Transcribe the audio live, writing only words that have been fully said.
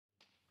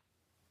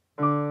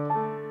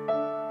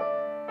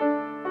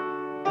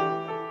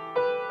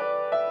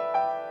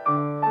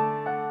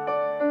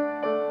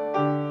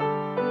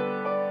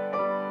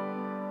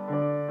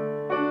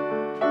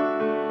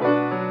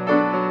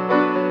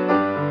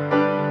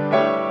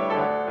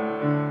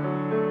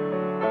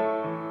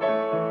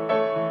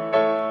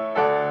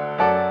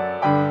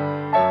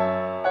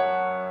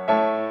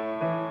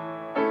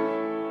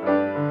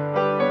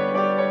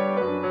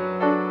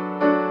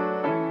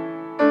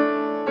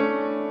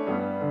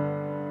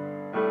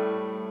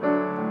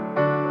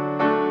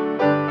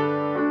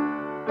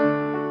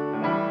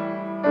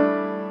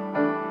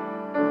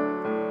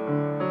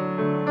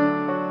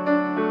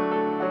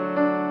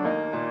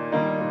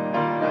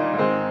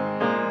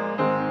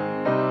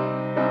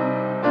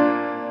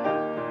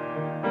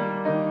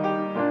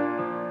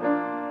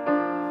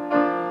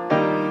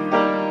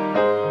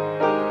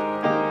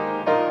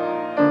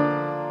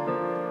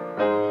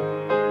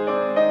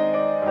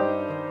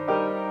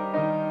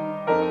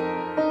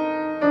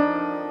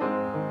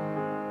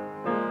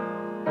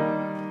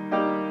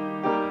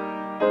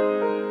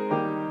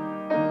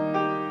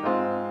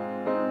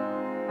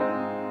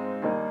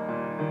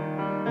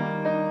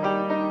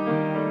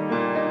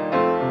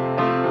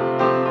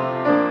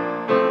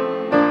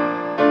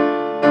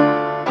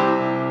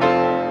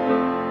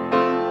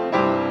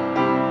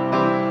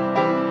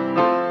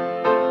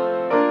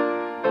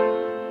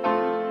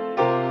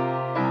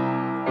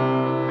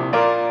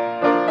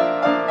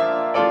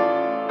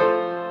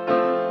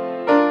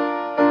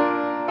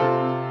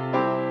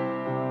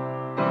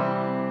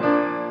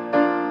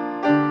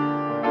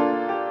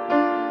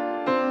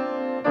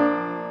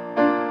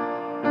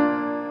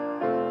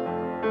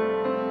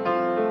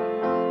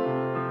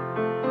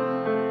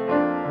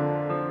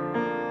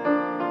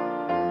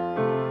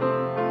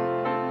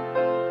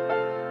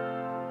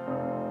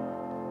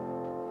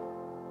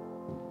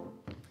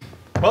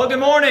Well,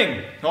 good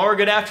morning, or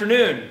good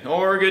afternoon,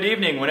 or good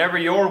evening. Whenever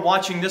you're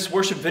watching this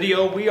worship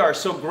video, we are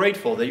so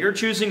grateful that you're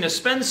choosing to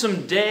spend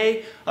some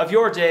day of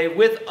your day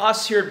with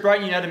us here at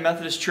Brighton United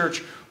Methodist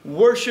Church,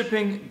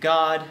 worshiping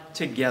God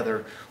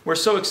together. We're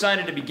so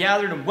excited to be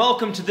gathered, and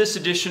welcome to this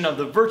edition of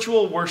the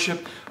virtual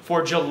worship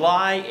for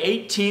July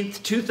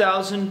 18th,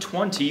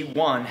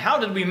 2021. How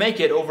did we make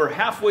it over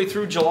halfway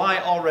through July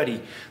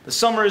already? The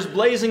summer is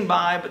blazing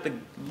by, but the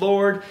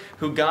Lord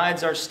who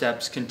guides our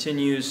steps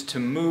continues to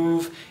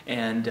move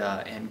and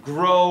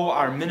grow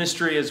our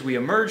ministry as we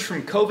emerge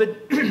from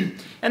COVID.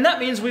 And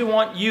that means we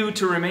want you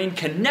to remain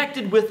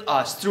connected with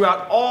us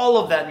throughout all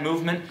of that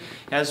movement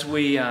as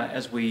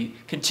we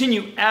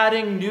continue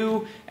adding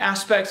new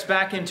aspects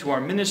back into our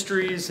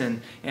ministries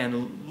and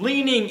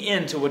leaning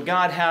into what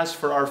God has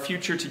for our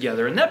future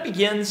together. And that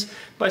begins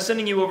by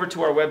sending you over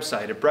to our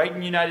website at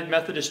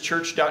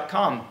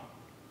BrightonUnitedMethodistChurch.com.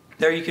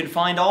 There you can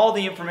find all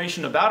the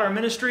information about our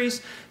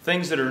ministries,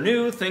 things that are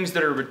new, things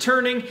that are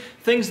returning,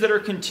 things that are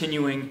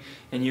continuing,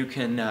 and you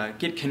can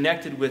get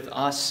connected with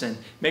us and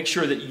make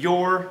sure that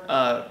you're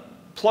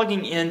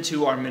plugging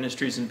into our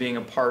ministries and being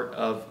a part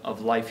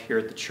of life here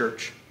at the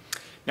church.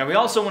 Now, we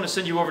also want to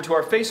send you over to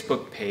our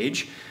Facebook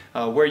page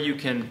where you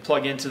can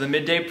plug into the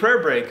midday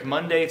prayer break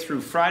Monday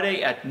through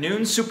Friday at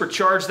noon.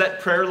 Supercharge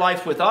that prayer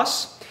life with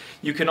us.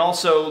 You can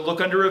also look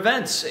under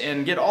events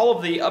and get all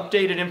of the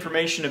updated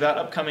information about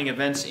upcoming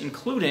events,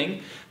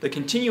 including the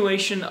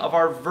continuation of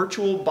our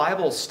virtual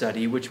Bible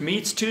study, which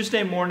meets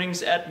Tuesday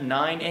mornings at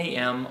 9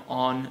 a.m.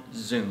 on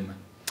Zoom.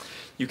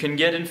 You can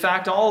get, in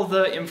fact, all of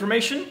the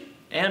information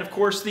and, of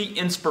course, the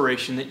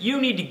inspiration that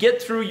you need to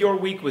get through your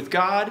week with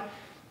God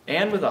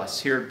and with us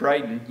here at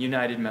Brighton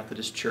United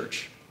Methodist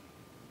Church.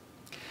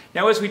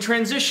 Now, as we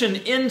transition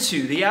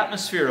into the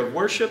atmosphere of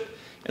worship,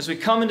 as we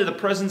come into the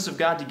presence of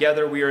God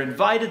together, we are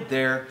invited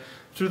there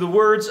through the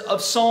words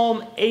of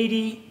Psalm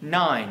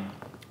 89.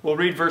 We'll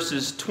read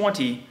verses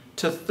 20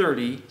 to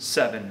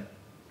 37.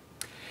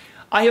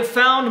 I have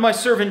found my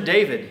servant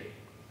David.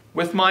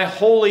 With my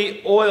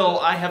holy oil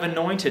I have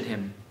anointed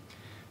him.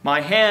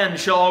 My hand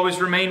shall always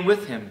remain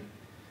with him.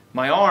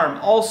 My arm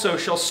also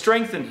shall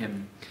strengthen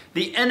him.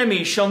 The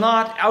enemy shall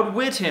not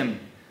outwit him.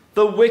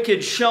 The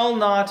wicked shall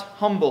not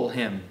humble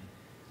him.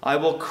 I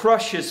will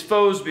crush his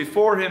foes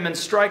before him and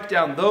strike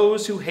down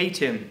those who hate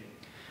him.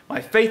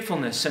 My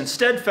faithfulness and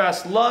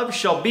steadfast love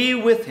shall be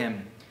with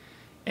him,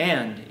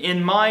 and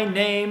in my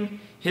name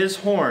his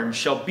horn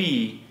shall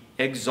be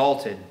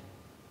exalted.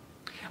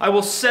 I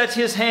will set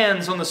his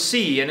hands on the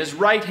sea and his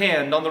right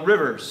hand on the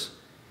rivers.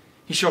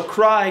 He shall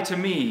cry to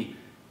me,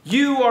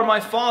 "You are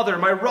my Father,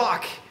 my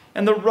rock,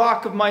 and the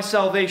rock of my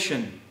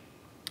salvation."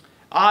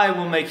 I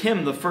will make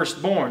him the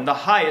firstborn, the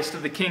highest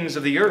of the kings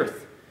of the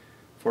earth.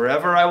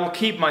 Forever I will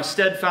keep my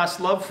steadfast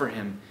love for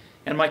him,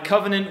 and my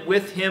covenant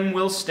with him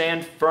will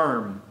stand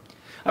firm.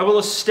 I will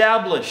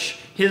establish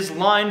his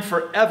line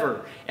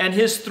forever, and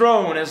his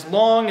throne as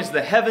long as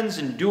the heavens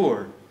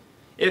endure.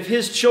 If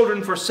his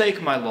children forsake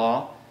my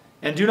law,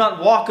 and do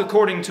not walk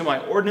according to my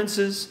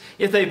ordinances,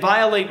 if they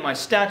violate my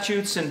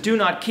statutes and do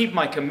not keep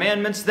my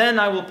commandments, then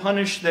I will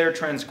punish their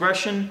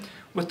transgression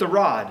with the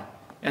rod,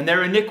 and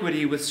their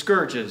iniquity with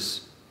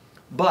scourges.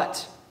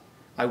 But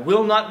I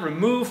will not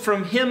remove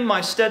from him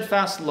my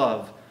steadfast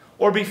love,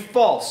 or be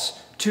false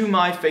to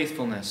my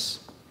faithfulness.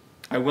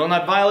 I will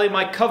not violate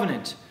my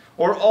covenant,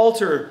 or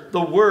alter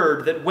the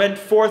word that went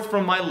forth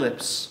from my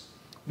lips.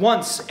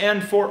 Once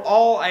and for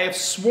all I have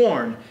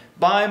sworn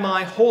by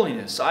my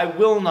holiness, I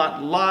will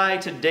not lie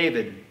to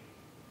David.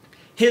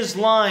 His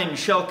line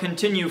shall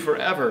continue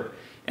forever,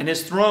 and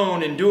his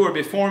throne endure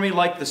before me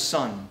like the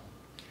sun.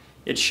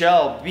 It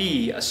shall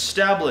be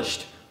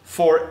established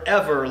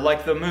forever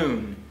like the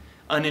moon,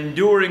 an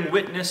enduring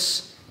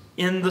witness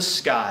in the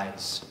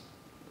skies.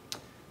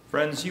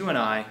 Friends, you and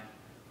I,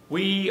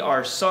 we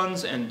are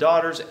sons and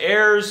daughters,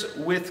 heirs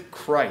with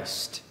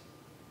Christ.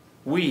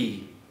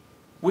 We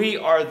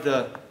are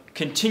the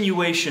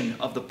continuation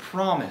of the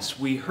promise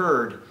we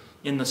heard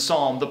in the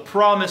psalm, the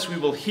promise we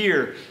will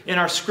hear in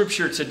our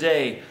scripture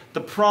today,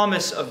 the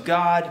promise of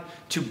God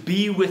to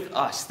be with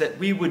us, that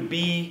we would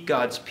be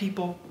God's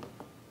people.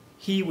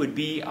 He would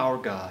be our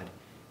God.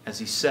 As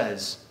he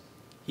says,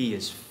 he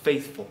is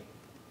faithful,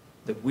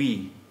 that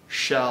we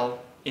shall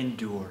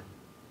endure.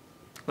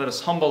 Let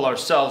us humble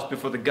ourselves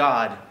before the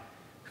God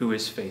who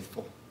is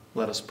faithful.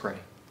 Let us pray.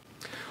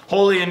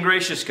 Holy and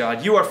gracious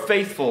God, you are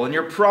faithful and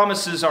your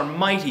promises are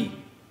mighty.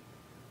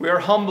 We are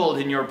humbled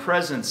in your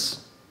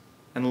presence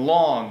and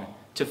long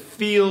to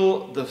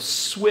feel the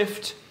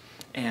swift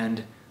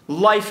and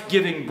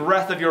life-giving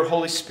breath of your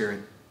Holy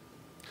Spirit.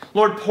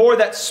 Lord, pour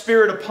that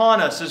Spirit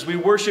upon us as we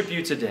worship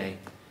you today.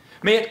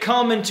 May it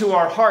come into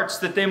our hearts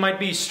that they might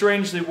be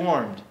strangely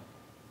warmed.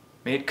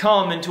 May it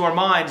come into our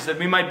minds that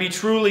we might be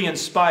truly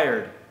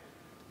inspired.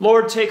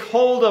 Lord, take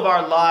hold of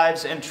our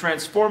lives and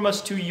transform us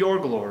to your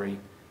glory.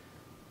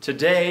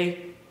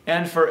 Today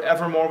and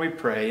forevermore we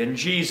pray. In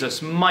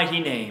Jesus' mighty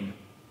name,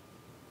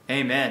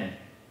 amen.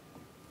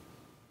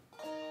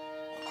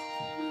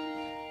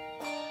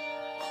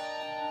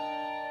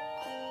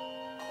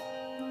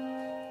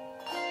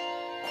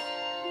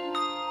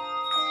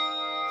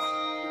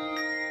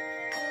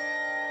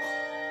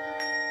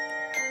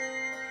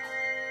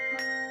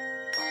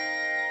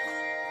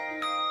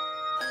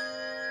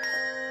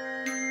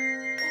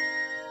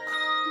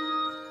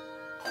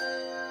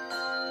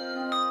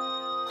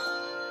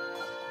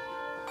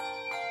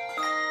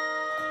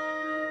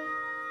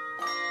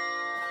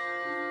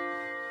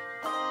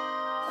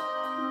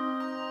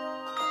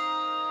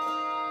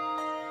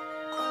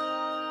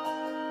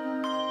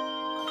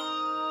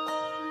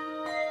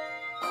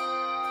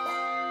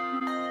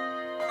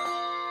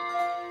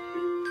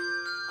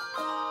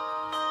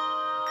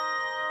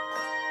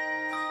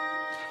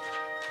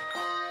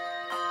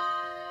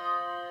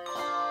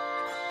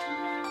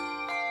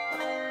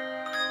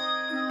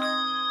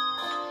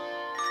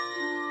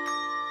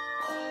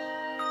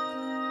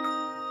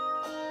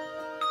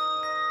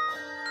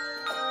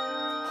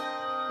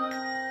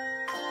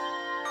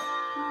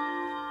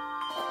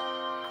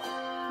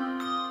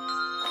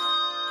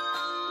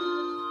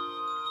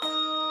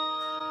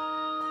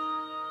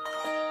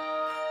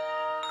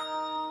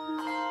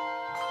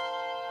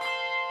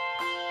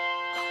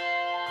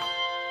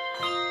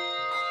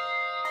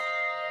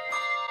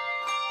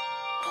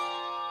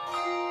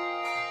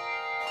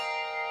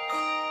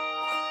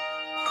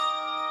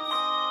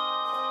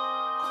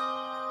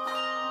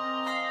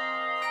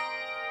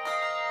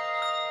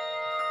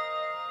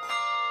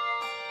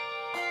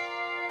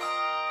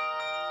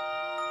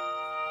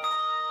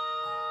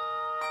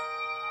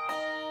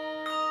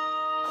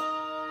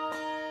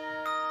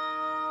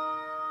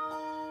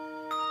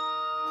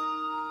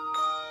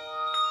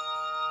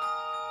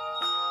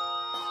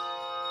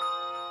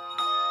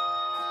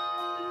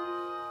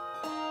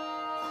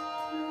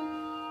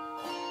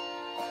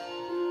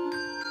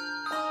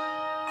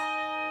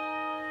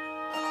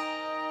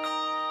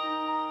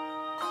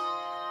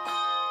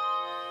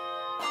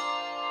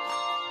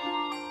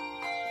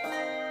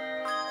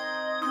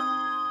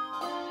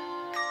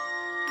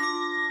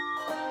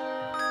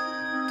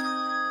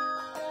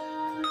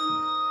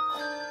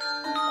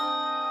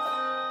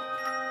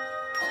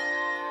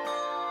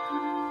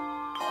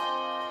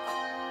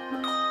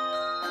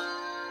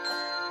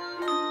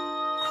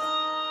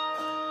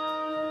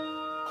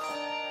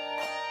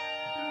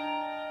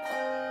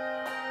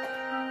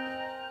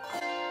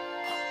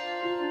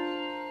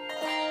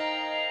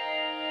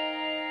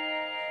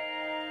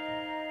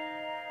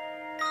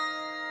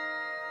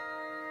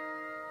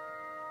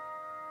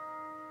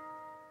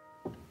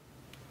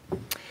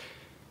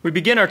 We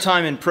begin our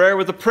time in prayer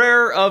with a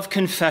prayer of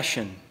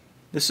confession.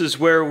 This is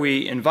where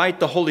we invite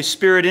the Holy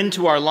Spirit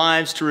into our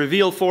lives to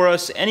reveal for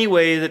us any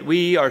way that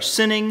we are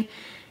sinning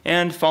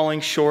and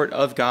falling short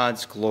of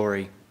God's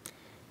glory.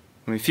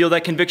 When we feel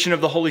that conviction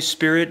of the Holy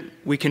Spirit,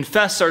 we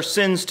confess our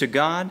sins to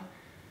God.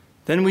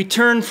 Then we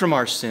turn from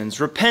our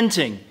sins,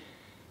 repenting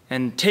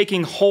and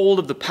taking hold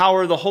of the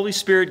power the Holy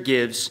Spirit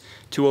gives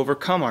to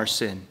overcome our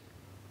sin.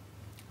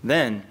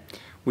 Then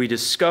we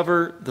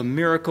discover the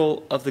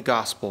miracle of the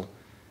gospel,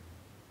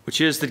 which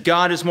is that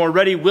God is more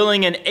ready,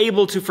 willing, and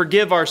able to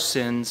forgive our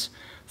sins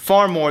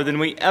far more than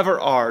we ever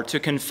are to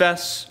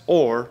confess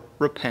or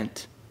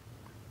repent.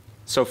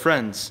 So,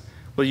 friends,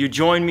 will you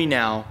join me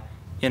now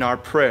in our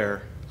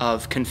prayer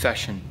of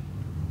confession?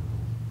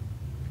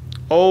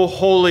 O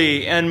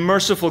holy and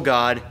merciful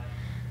God,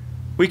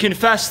 we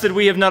confess that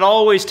we have not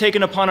always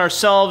taken upon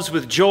ourselves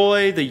with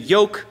joy the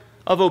yoke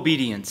of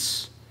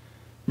obedience,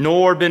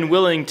 nor been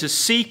willing to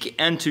seek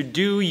and to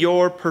do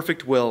your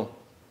perfect will.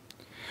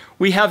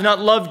 We have not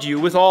loved you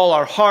with all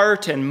our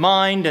heart and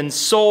mind and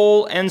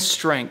soul and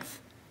strength.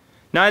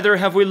 Neither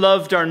have we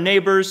loved our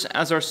neighbors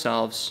as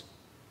ourselves.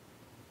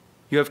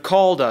 You have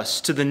called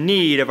us to the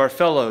need of our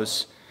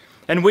fellows,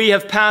 and we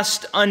have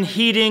passed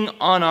unheeding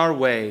on our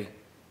way.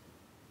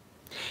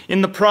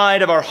 In the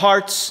pride of our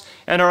hearts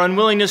and our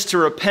unwillingness to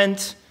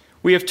repent,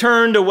 we have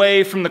turned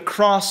away from the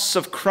cross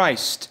of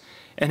Christ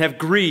and have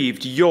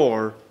grieved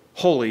your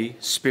Holy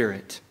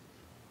Spirit.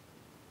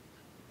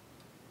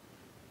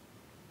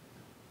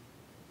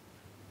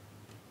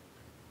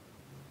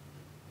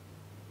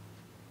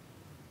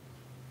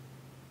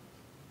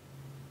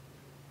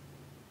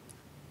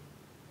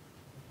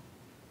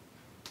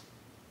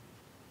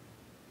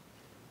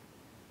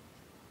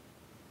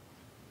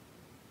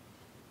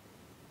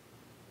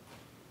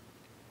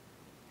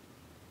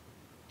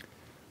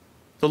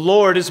 The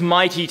Lord is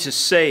mighty to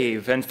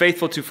save and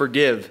faithful to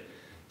forgive.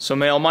 So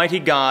may Almighty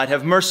God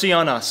have mercy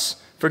on us,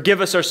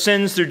 forgive us our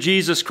sins through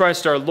Jesus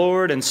Christ our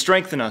Lord, and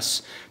strengthen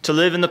us to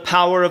live in the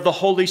power of the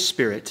Holy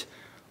Spirit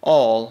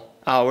all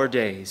our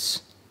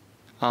days.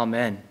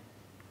 Amen.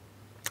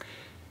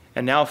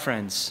 And now,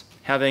 friends,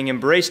 having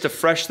embraced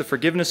afresh the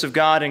forgiveness of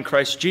God in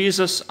Christ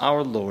Jesus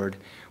our Lord,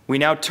 we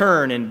now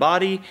turn in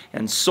body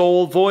and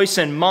soul, voice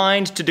and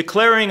mind to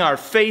declaring our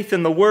faith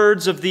in the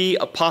words of the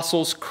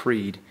Apostles'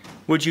 Creed.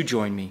 Would you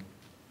join me?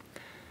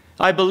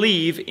 I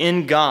believe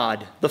in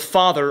God, the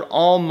Father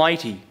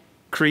Almighty,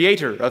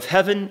 creator of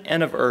heaven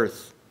and of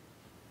earth.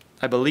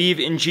 I believe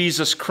in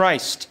Jesus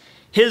Christ,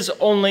 his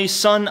only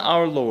Son,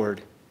 our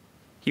Lord.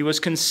 He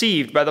was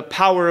conceived by the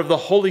power of the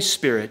Holy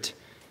Spirit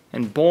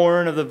and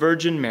born of the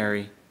Virgin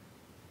Mary.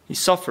 He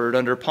suffered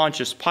under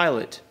Pontius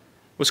Pilate,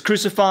 was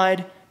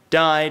crucified,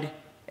 died,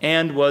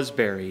 and was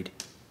buried.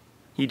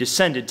 He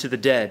descended to the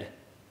dead.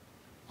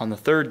 On the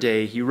third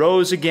day he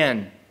rose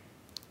again.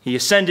 He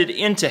ascended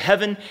into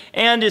heaven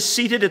and is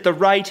seated at the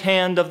right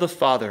hand of the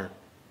Father.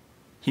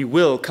 He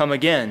will come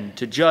again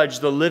to judge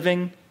the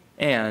living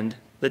and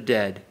the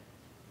dead.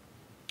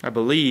 I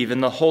believe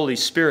in the Holy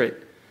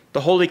Spirit,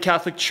 the Holy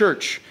Catholic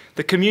Church,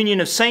 the communion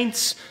of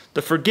saints,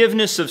 the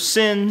forgiveness of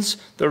sins,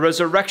 the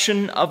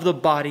resurrection of the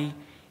body,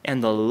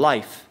 and the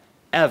life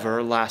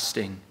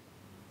everlasting.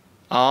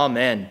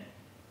 Amen.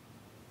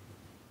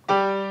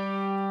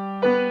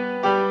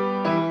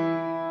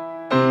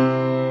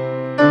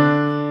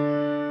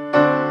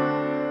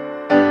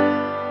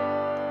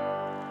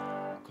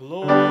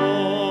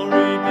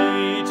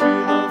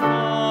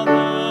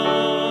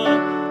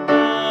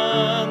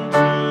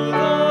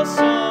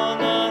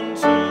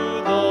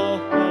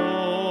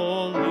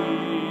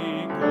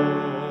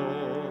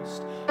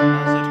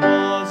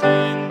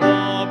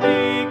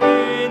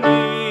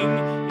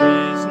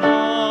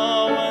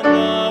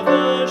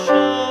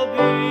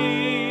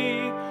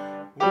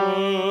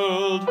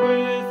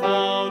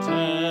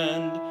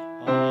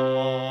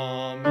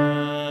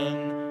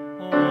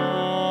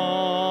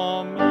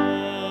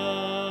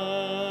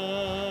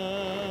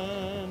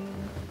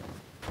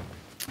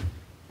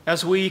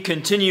 As we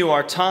continue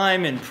our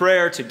time in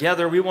prayer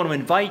together, we want to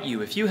invite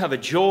you, if you have a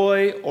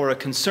joy or a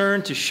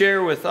concern to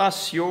share with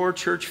us, your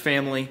church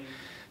family,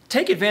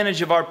 take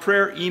advantage of our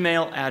prayer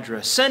email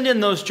address. Send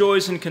in those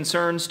joys and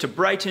concerns to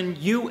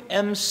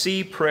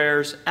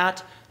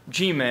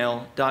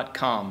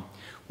BrightonUMCprayers@gmail.com.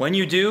 When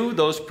you do,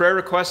 those prayer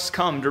requests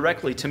come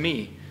directly to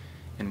me.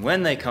 And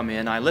when they come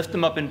in, I lift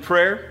them up in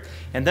prayer,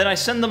 and then I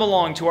send them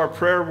along to our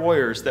prayer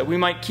warriors that we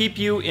might keep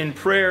you in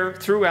prayer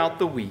throughout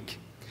the week.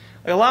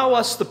 Allow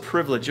us the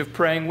privilege of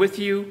praying with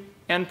you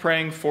and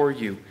praying for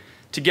you.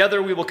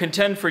 Together we will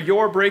contend for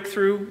your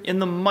breakthrough in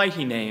the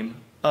mighty name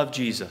of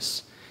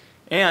Jesus.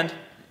 And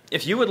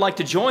if you would like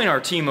to join our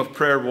team of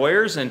prayer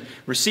warriors and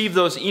receive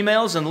those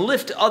emails and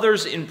lift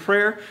others in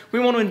prayer,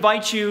 we want to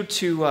invite you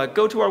to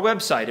go to our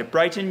website at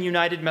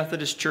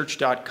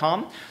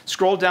BrightonUnitedMethodistChurch.com.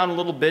 Scroll down a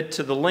little bit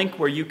to the link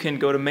where you can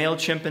go to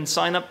MailChimp and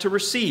sign up to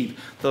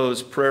receive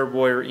those prayer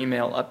warrior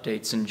email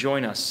updates and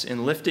join us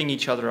in lifting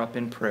each other up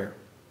in prayer.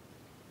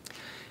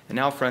 And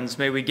now, friends,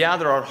 may we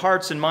gather our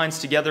hearts and minds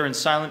together in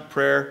silent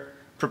prayer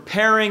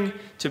preparing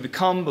to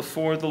come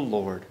before the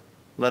Lord.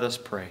 Let us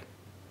pray.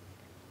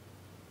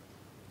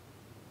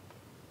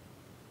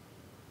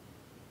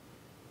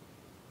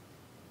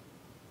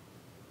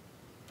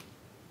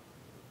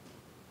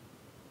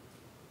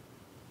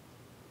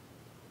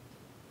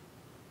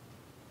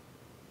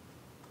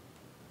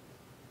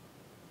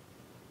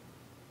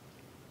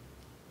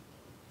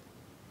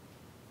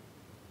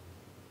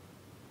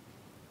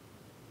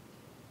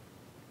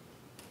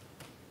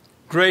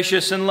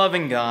 Gracious and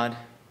loving God,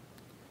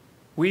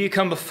 we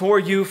come before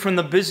you from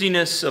the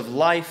busyness of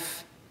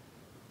life,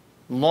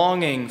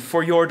 longing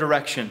for your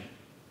direction,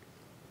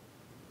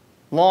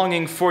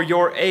 longing for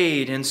your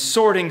aid in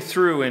sorting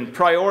through and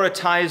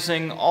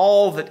prioritizing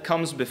all that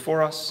comes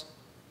before us.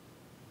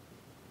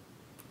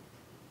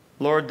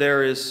 Lord,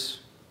 there is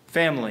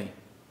family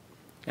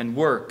and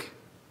work.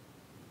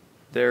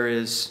 There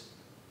is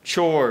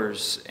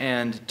chores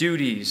and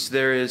duties.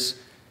 There is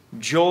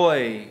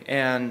joy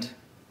and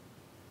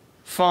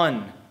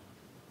fun.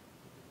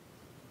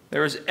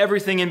 There is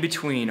everything in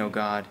between, O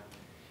God.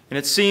 And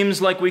it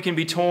seems like we can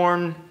be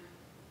torn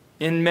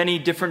in many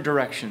different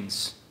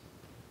directions.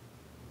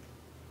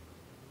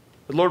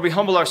 But Lord, we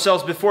humble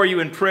ourselves before you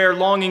in prayer,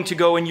 longing to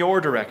go in your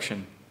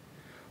direction,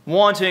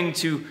 wanting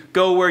to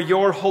go where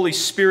your Holy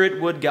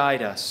Spirit would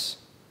guide us.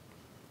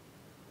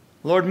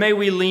 Lord, may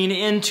we lean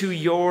into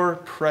your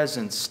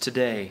presence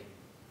today,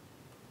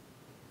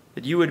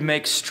 that you would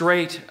make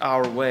straight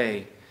our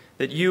way,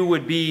 that you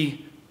would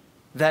be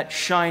that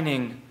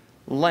shining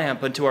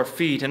lamp unto our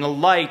feet and a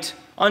light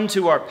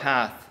unto our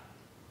path.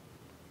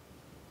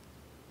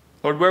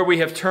 Lord, where we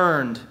have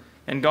turned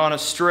and gone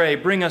astray,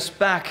 bring us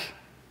back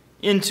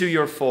into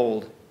your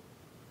fold.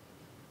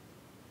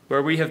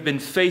 Where we have been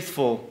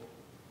faithful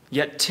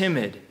yet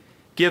timid,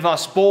 give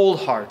us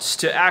bold hearts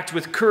to act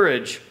with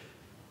courage,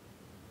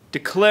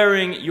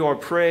 declaring your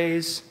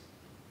praise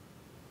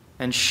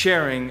and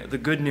sharing the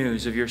good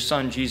news of your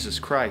Son, Jesus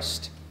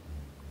Christ.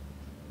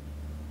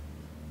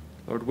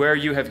 Lord, where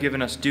you have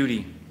given us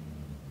duty,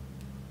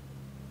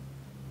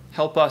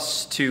 help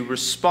us to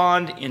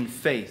respond in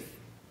faith,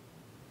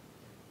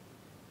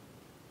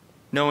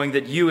 knowing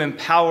that you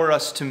empower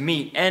us to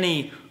meet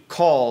any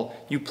call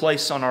you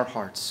place on our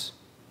hearts.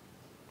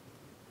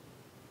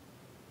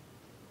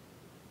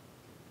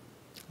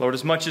 Lord,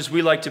 as much as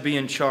we like to be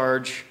in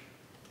charge,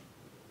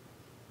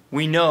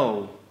 we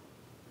know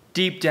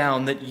deep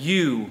down that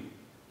you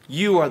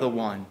are the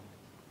one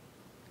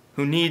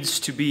who needs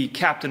to be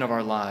captain of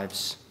our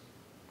lives.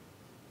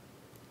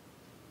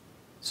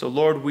 So,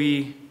 Lord,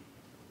 we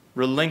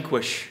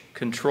relinquish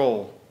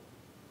control,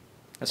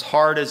 as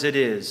hard as it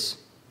is,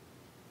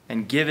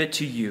 and give it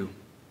to you,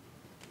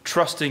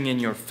 trusting in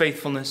your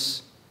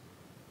faithfulness,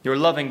 your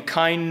loving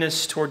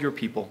kindness toward your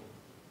people.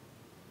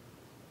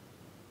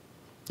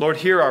 Lord,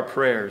 hear our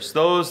prayers,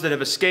 those that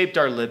have escaped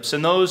our lips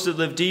and those that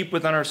live deep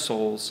within our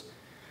souls,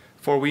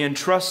 for we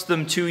entrust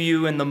them to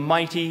you in the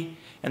mighty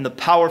and the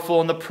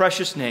powerful and the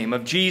precious name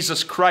of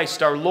Jesus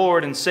Christ, our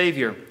Lord and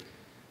Savior,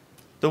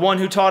 the one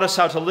who taught us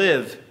how to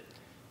live,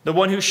 the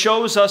one who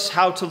shows us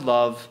how to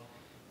love,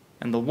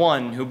 and the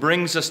one who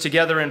brings us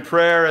together in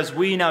prayer as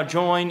we now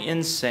join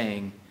in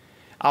saying,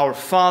 Our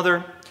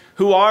Father,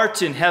 who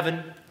art in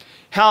heaven,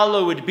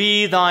 hallowed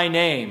be thy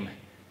name.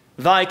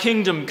 Thy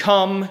kingdom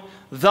come,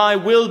 thy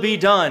will be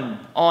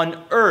done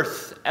on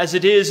earth as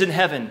it is in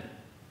heaven.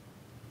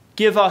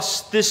 Give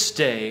us this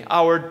day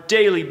our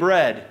daily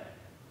bread,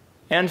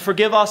 and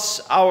forgive us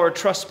our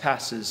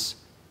trespasses,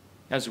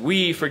 as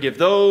we forgive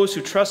those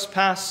who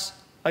trespass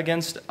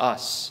against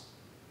us.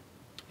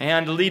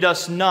 And lead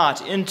us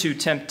not into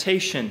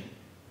temptation,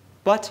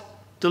 but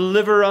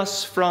deliver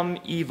us from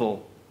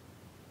evil.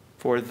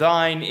 For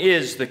thine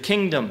is the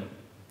kingdom,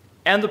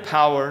 and the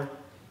power,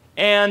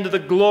 and the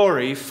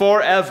glory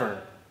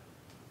forever.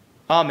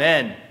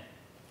 Amen.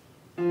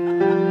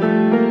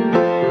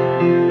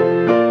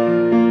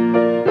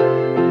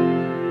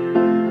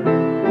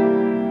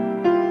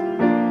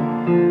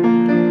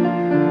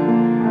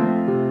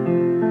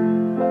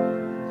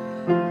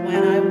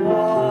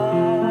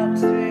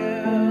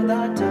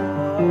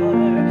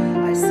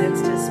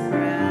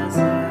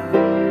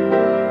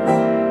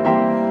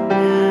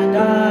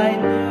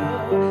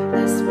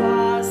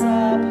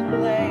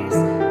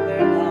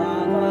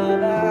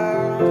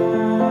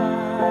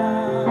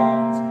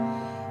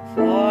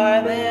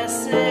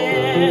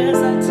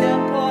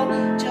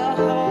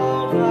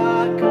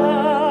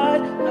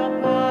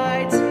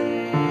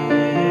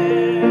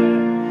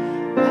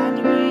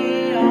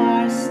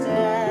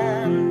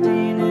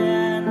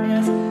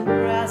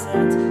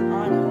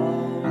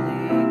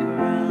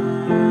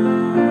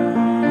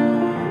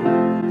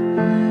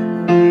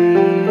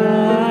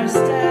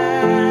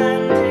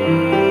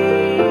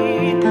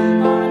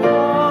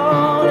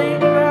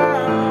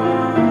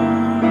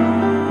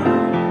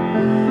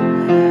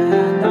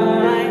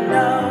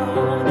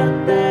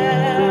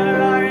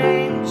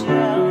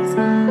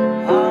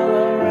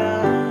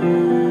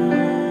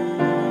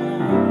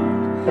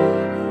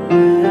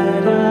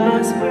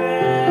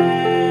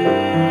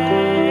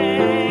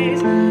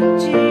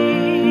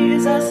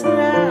 Jesus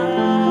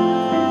now.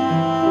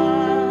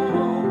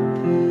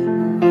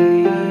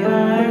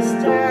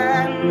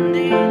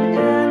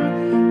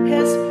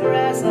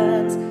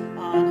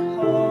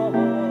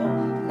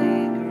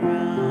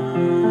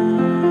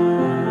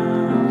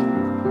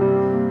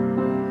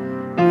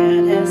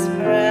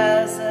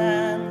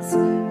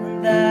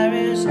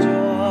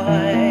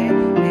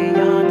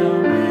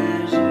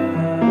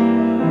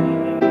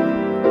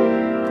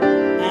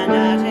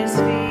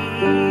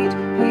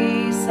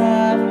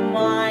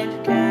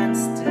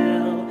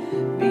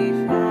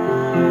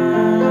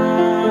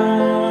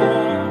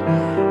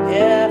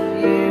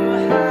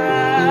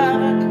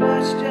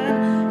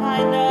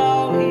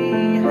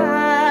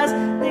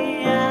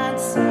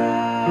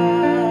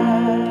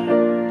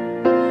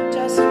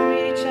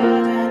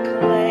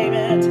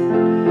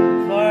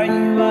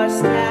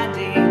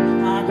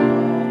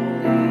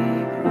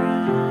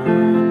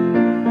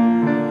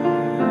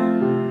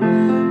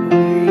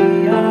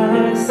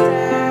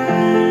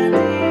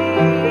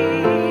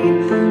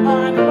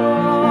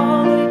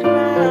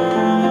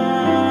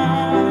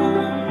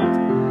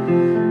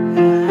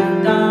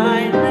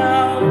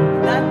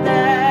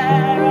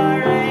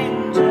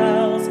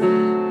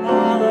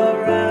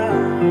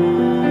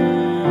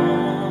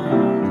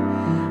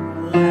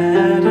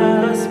 Let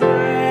us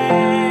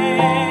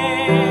praise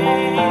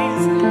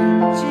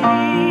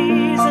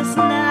Jesus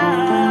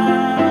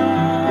now.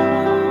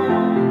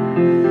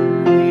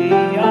 We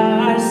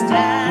are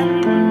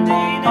standing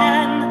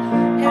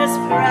in His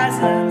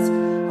presence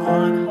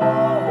on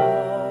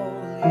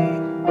holy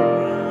ground.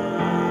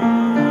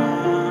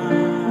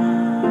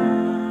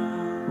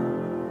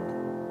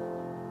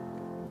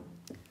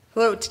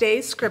 Hello,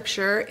 today's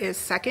scripture is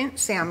 2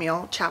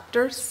 Samuel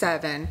chapter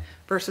 7,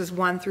 verses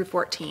 1 through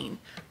 14.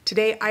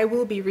 Today I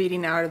will be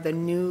reading out of the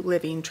New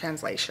Living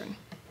Translation.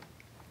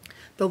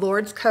 The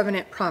Lord's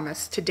covenant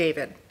promise to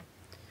David.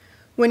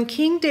 When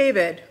King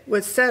David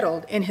was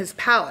settled in his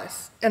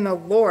palace and the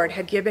Lord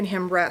had given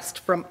him rest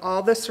from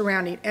all the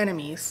surrounding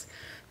enemies,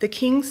 the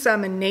king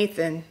summoned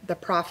Nathan the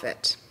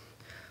prophet.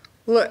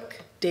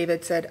 "Look,"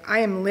 David said, "I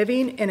am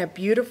living in a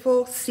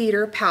beautiful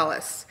cedar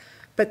palace,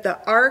 but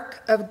the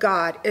ark of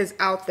God is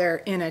out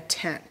there in a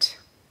tent."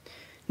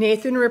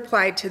 Nathan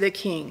replied to the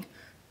king,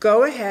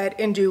 "Go ahead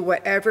and do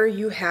whatever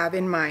you have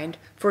in mind,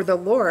 for the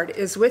Lord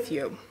is with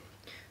you."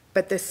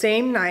 But the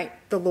same night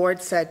the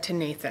Lord said to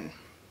Nathan,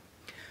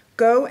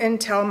 "Go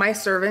and tell my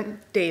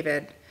servant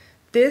David,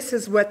 this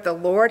is what the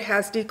Lord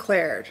has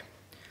declared.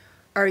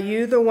 Are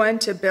you the one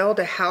to build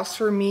a house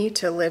for me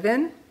to live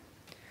in?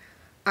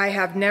 I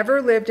have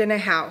never lived in a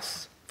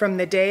house from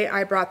the day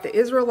I brought the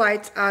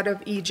Israelites out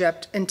of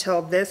Egypt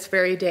until this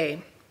very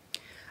day.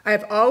 I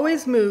have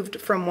always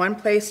moved from one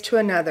place to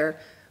another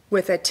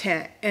with a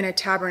tent and a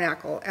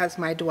tabernacle as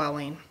my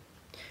dwelling.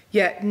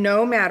 Yet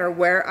no matter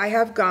where I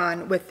have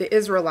gone with the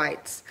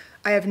Israelites,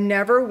 I have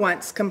never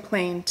once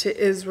complained to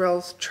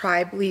Israel's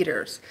tribe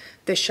leaders,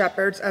 the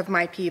shepherds of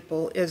my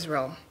people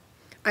Israel.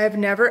 I have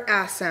never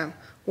asked them,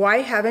 'Why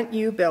haven't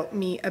you built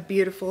me a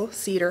beautiful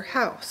cedar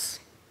house?'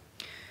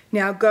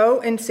 Now go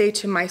and say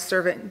to my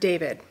servant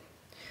David,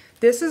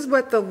 this is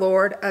what the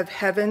Lord of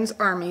heaven's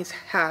armies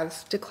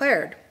has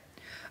declared.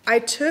 I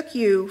took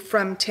you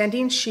from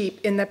tending sheep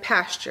in the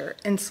pasture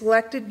and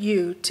selected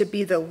you to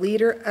be the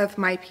leader of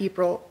my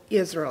people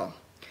Israel.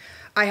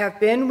 I have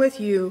been with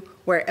you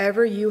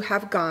wherever you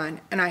have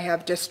gone, and I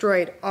have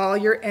destroyed all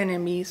your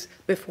enemies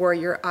before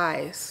your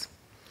eyes.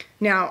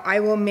 Now I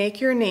will make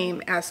your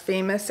name as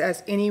famous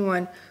as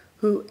anyone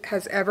who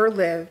has ever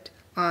lived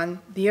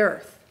on the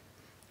earth.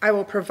 I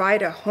will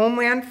provide a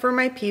homeland for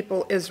my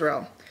people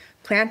Israel,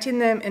 planting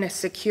them in a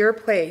secure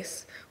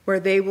place where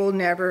they will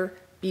never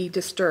be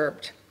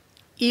disturbed.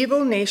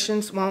 Evil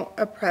nations won't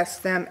oppress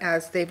them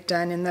as they've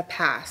done in the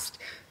past,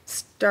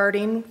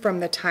 starting from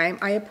the time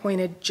I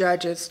appointed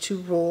judges to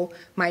rule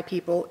my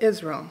people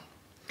Israel.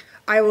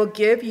 I will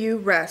give you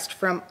rest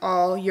from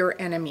all your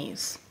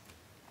enemies.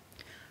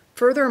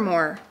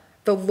 Furthermore,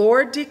 the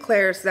Lord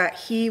declares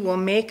that He will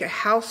make a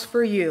house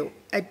for you,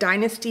 a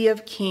dynasty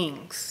of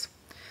kings.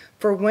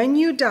 For when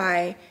you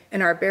die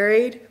and are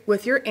buried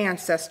with your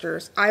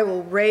ancestors, I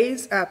will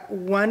raise up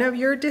one of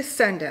your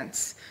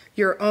descendants,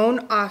 your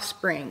own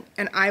offspring,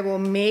 and I will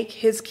make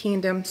his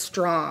kingdom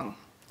strong.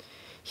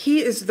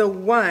 He is the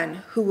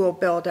one who will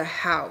build a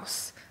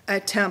house, a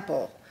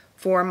temple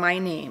for my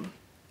name,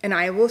 and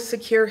I will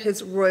secure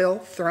his royal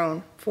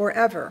throne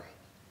forever.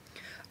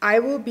 I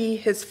will be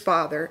his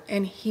father,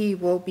 and he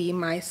will be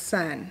my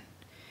son.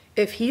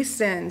 If he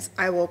sins,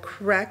 I will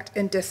correct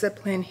and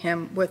discipline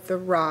him with the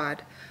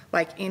rod,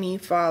 like any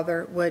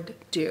father would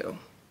do."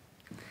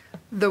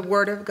 The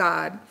word of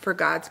God for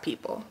God's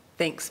people.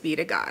 Thanks be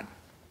to God.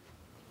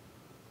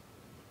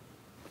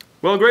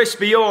 Well, grace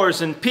be yours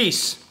and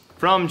peace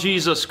from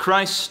Jesus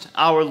Christ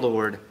our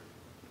Lord.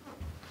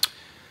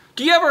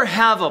 Do you ever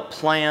have a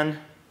plan?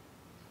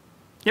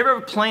 You ever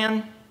have a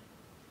plan?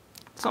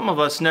 Some of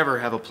us never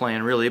have a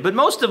plan, really, but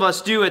most of us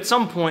do at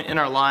some point in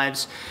our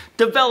lives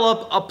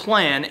develop a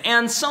plan,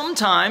 and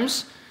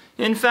sometimes,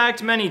 in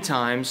fact many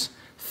times,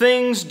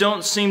 things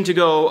don't seem to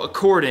go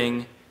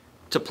according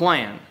to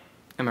plan.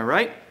 Am I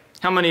right?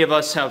 How many of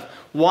us have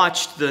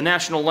watched the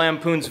National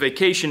Lampoon's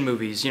Vacation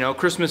movies,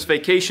 Christmas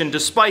Vacation?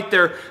 Despite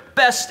their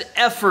best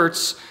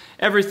efforts,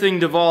 everything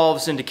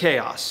devolves into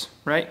chaos,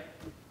 right?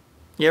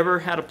 You ever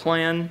had a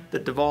plan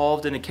that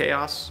devolved into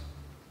chaos?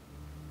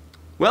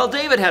 Well,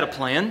 David had a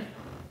plan.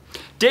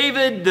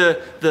 David,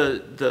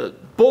 the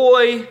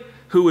boy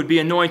who would be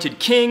anointed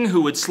king,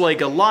 who would slay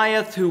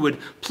Goliath, who would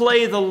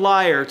play the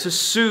lyre to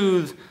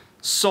soothe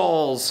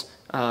Saul's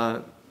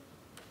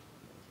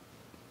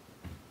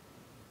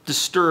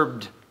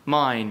disturbed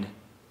mind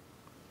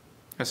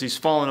as he's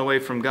fallen away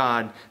from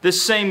God.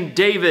 This same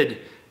David,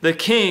 the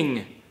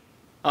king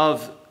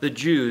of the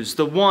Jews,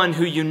 the one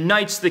who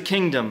unites the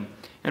kingdom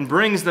and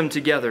brings them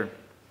together.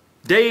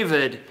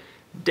 David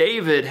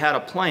had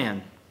a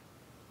plan.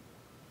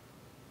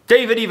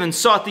 David even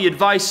sought the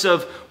advice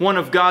of one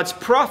of God's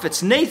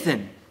prophets,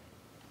 Nathan.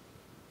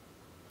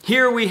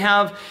 Here we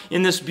have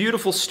in this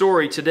beautiful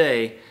story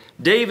today,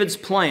 David's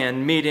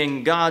plan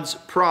meeting God's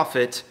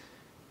prophet.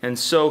 And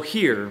so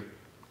here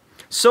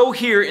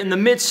in the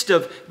midst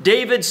of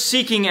David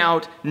seeking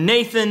out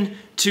Nathan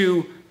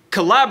to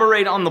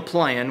collaborate on the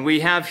plan,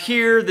 we have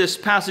here this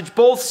passage,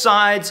 both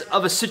sides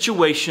of a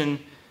situation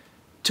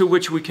to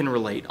which we can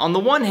relate. On the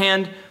one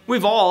hand,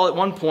 we've all at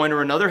one point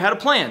or another had a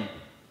plan.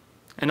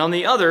 And on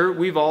the other,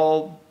 we've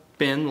all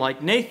been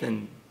like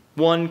Nathan.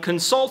 One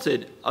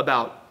consulted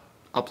about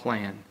a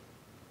plan.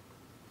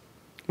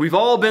 We've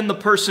all been the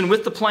person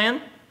with the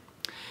plan,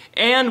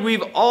 and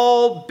we've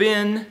all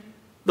been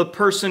the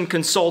person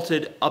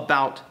consulted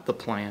about the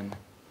plan.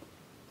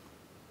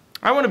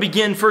 I want to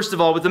begin, first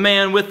of all, with the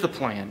man with the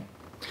plan.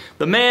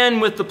 The man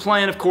with the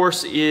plan, of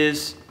course,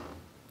 is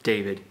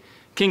David.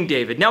 King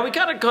David. Now, we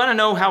got to kind of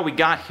know how we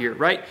got here,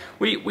 right?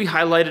 We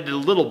highlighted it a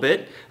little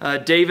bit.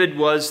 David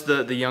was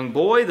the young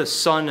boy, the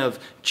son of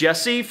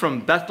Jesse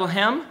from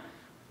Bethlehem,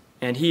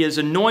 and he is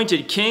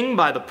anointed king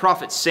by the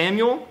prophet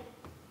Samuel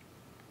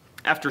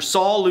after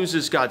Saul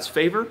loses God's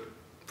favor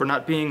for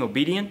not being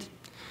obedient.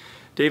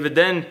 David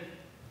then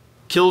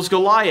kills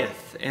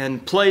Goliath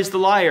and plays the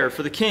lyre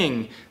for the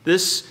king.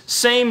 This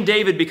same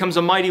David becomes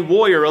a mighty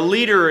warrior, a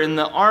leader in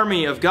the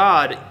army of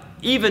God,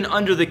 even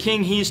under the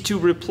king he's to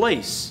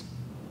replace.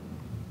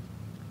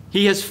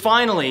 He has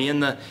finally, in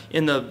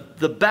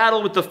the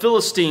battle with the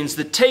Philistines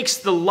that takes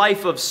the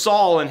life of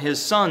Saul and his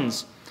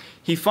sons,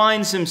 he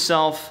finds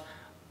himself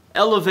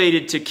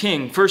elevated to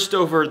king, first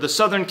over the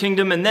southern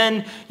kingdom and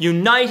then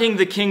uniting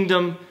the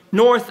kingdom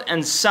north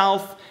and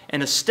south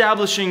and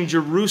establishing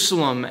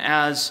Jerusalem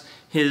as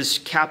his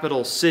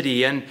capital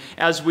city. And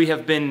as we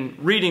have been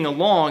reading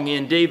along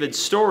in David's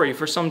story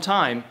for some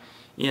time,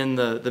 in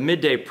the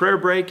midday prayer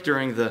break,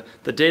 during the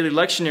daily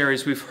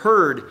lectionaries, we've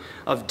heard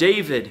of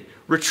David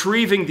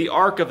retrieving the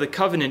Ark of the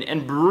Covenant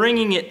and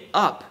bringing it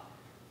up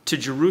to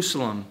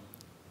Jerusalem,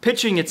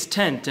 pitching its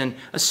tent and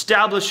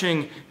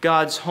establishing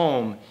God's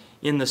home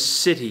in the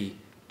city,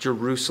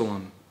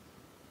 Jerusalem.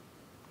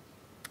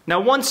 Now,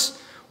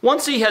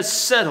 once he has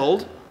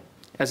settled,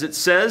 as it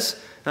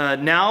says,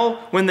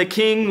 now when the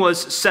king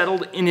was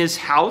settled in his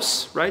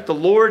house, right, the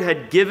Lord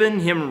had given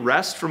him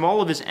rest from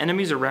all of his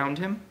enemies around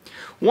him.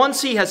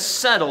 Once he has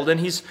settled and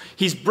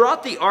he's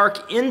brought the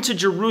ark into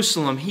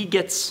Jerusalem, he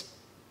gets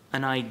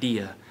an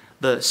idea.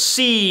 The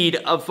seed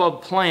of a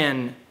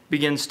plan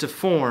begins to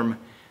form.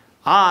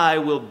 I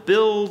will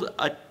build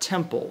a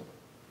temple.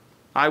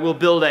 I will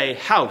build a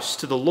house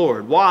to the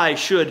Lord. Why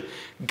should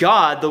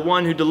God, the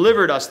one who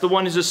delivered us, the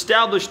one who's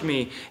established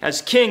me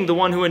as king, the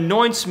one who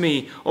anoints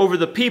me over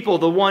the people,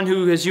 the one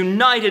who has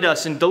united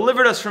us and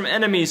delivered us from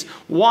enemies,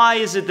 why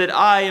is it that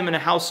I am in a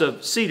house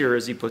of cedar,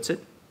 as he puts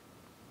it,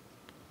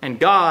 and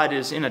God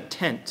is in a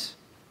tent?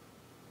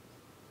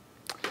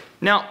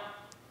 Now,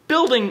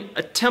 building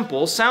a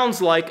temple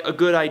sounds like a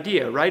good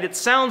idea, right? It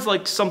sounds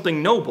like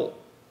something noble,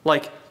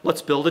 like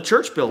let's build a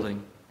church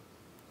building.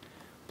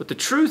 But the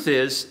truth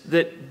is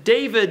that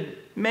David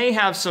may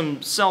have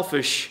some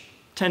selfish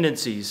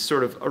tendencies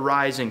sort of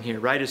arising here,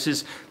 right? As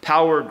his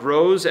power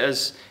grows,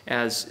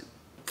 as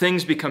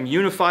things become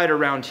unified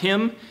around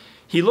him,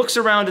 he looks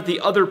around at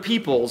the other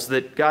peoples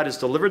that God has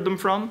delivered them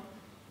from,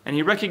 and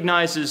he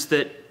recognizes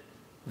that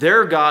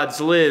their gods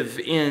live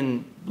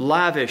in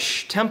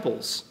lavish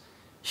temples,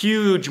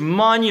 huge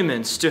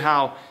monuments to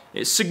how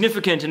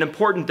significant and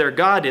important their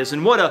God is,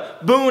 and what a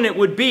boon it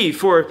would be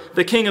for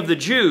the King of the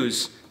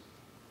Jews,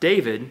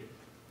 David,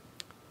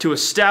 to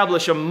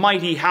establish a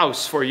mighty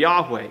house for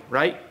Yahweh,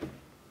 right?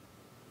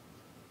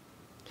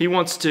 He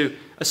wants to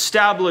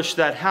establish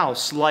that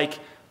house like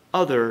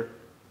other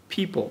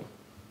people.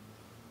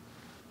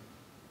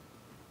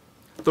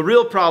 The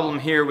real problem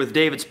here with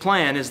David's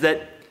plan is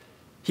that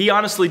he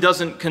honestly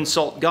doesn't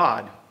consult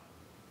God.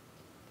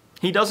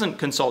 He doesn't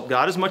consult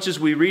God. As much as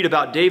we read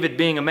about David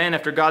being a man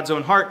after God's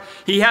own heart,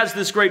 he has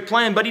this great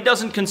plan, but he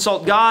doesn't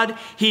consult God.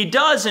 He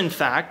does, in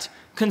fact,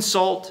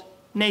 consult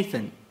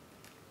Nathan.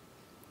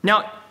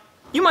 Now,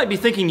 you might be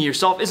thinking to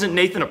yourself, isn't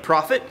Nathan a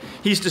prophet?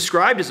 He's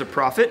described as a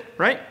prophet,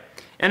 right?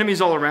 Enemies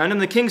all around him.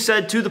 The king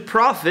said to the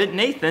prophet,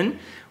 Nathan,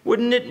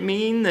 wouldn't it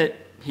mean that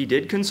he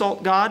did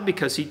consult God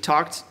because he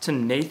talked to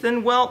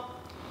Nathan? Well,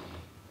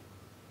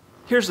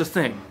 here's the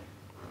thing.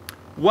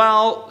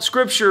 While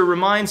Scripture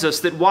reminds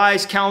us that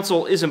wise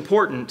counsel is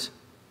important,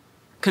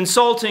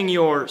 consulting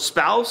your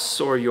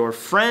spouse or your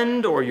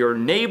friend or your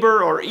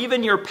neighbor or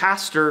even your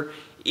pastor,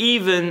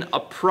 even a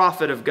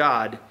prophet of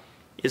God,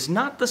 is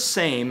not the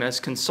same as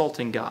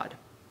consulting God.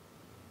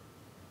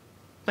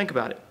 Think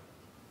about it.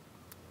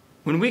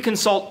 When we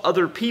consult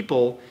other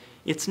people,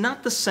 it's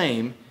not the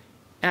same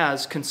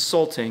as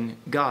consulting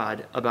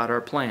God about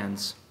our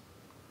plans.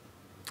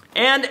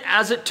 And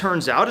as it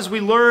turns out, as we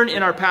learn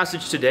in our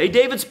passage today,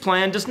 David's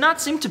plan does not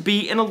seem to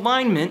be in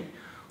alignment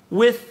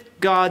with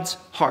God's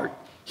heart.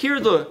 Hear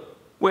the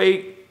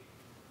way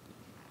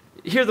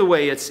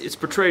it's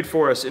portrayed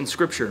for us in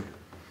Scripture.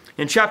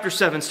 In chapter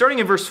 7, starting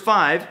in verse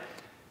 5,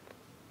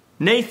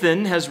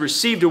 Nathan has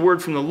received a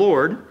word from the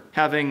Lord,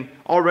 having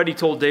already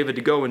told David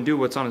to go and do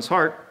what's on his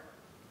heart.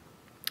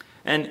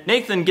 And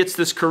Nathan gets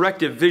this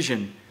corrective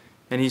vision,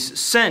 and he's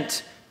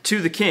sent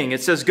to the king.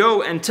 It says,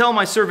 go and tell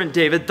my servant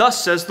David,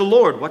 thus says the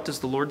Lord. What does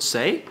the Lord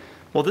say?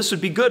 Well, this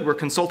would be good. We're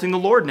consulting the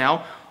Lord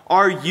now.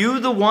 Are you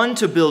the one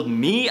to build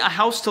me a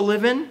house to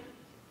live in?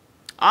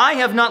 I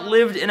have not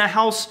lived in a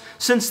house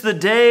since the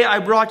day I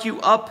brought you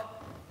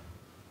up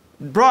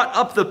brought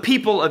up the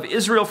people of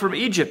Israel from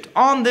Egypt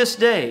on this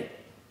day.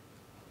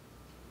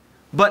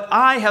 But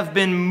I have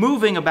been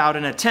moving about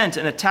in a tent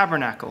and a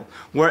tabernacle.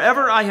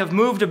 Wherever I have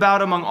moved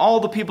about among all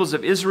the peoples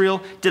of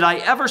Israel, did I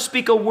ever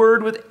speak a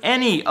word with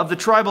any of the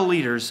tribal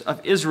leaders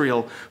of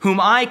Israel, whom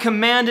I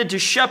commanded to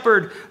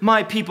shepherd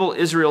my people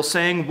Israel,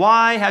 saying,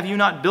 why have you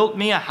not built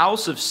me a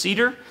house of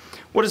cedar?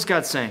 What is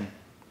God saying?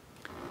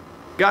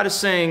 God is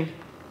saying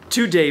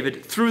to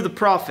David through the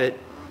prophet,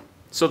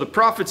 so the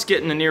prophet's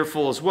getting an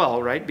earful as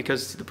well, right?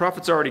 Because the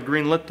prophet's already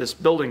greenlit this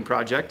building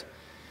project.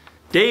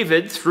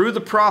 David, through the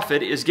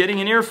prophet, is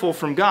getting an earful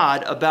from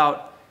God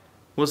about,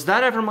 was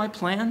that ever my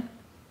plan?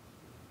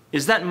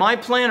 Is that my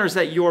plan or is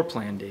that your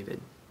plan,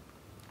 David?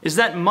 Is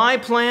that my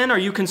plan? Are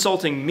you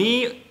consulting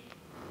me,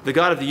 the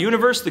God of the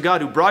universe, the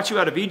God who brought you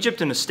out of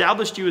Egypt and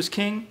established you as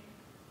king?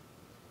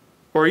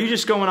 Or are you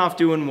just going off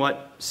doing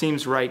what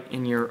seems right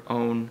in your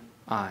own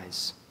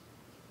eyes?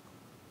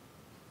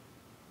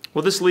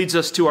 Well, this leads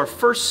us to our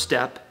first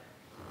step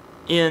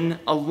in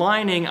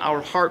aligning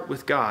our heart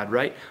with God,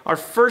 right? Our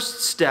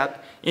first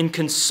step in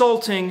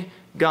consulting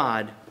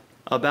God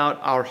about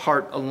our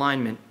heart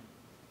alignment.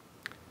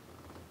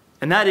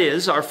 And that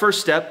is, our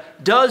first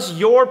step, does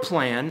your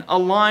plan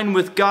align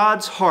with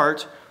God's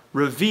heart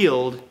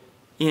revealed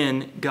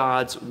in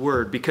God's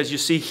word? Because you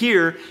see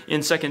here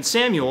in 2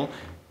 Samuel,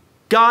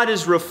 God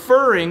is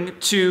referring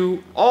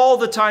to all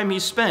the time he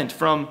spent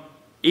from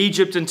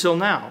Egypt until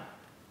now.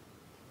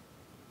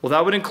 Well,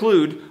 that would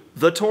include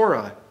the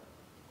Torah.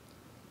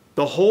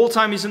 The whole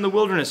time he's in the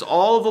wilderness,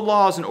 all of the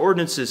laws and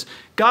ordinances.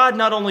 God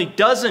not only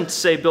doesn't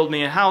say, build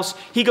me a house,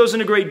 he goes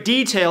into great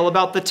detail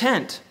about the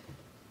tent.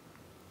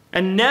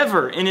 And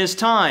never in his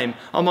time,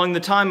 among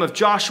the time of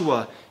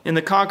Joshua in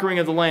the conquering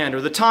of the land,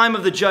 or the time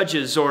of the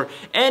judges, or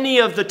any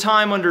of the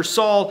time under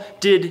Saul,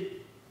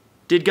 did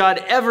God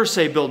ever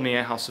say, build me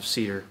a house of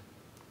cedar.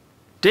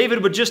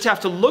 David would just have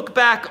to look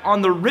back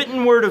on the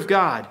written word of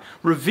God,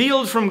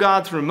 revealed from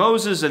God through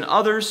Moses and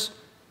others,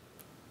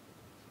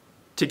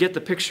 to get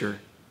the picture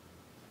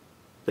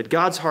that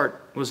God's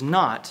heart was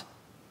not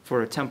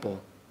for a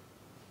temple.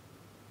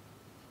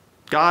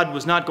 God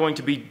was not going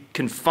to be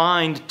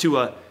confined to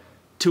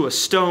a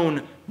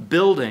stone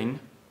building,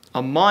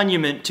 a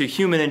monument to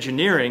human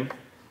engineering.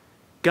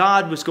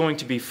 God was going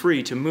to be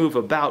free to move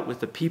about with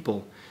the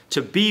people,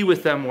 to be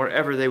with them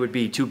wherever they would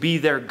be, to be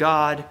their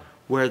God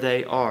where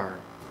they are.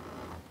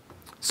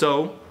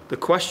 So the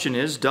question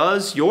is,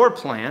 does your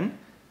plan,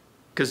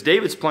 because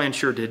David's plan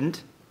sure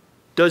didn't,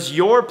 does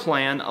your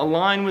plan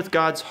align with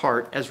God's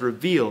heart as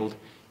revealed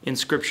in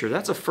Scripture?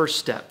 That's a first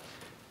step.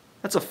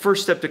 That's a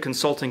first step to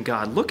consulting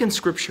God. Look in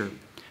Scripture.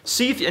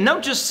 And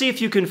don't just see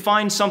if you can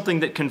find something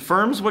that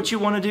confirms what you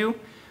want to do.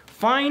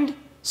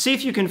 See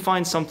if you can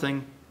find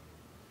something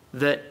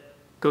that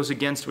goes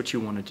against what you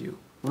want to do.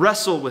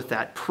 Wrestle with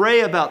that.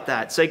 Pray about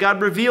that. Say,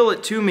 God, reveal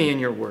it to me in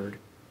your word.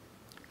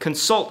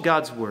 Consult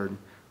God's word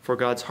for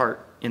God's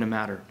heart in a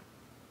matter.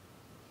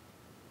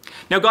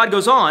 Now, God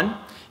goes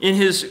on in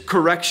his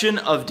correction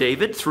of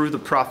David through the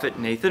prophet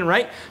Nathan,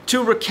 right,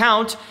 to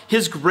recount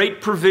his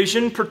great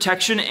provision,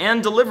 protection,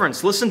 and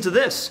deliverance. Listen to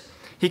this.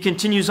 He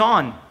continues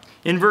on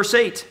in verse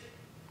 8.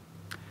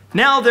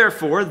 Now,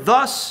 therefore,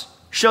 thus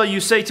shall you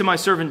say to my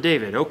servant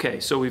David. Okay,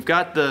 so we've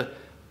got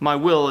my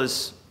will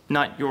is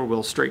not your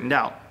will straightened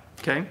out.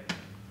 Okay?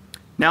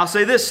 Now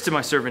say this to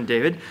my servant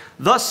David.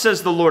 Thus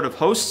says the Lord of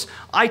hosts,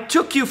 I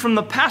took you from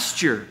the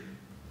pasture,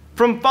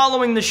 from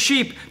following the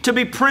sheep, to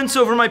be prince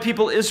over my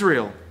people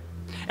Israel.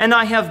 And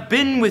I have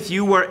been with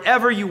you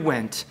wherever you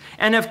went,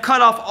 and have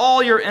cut off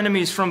all your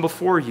enemies from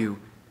before you.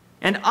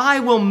 And I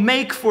will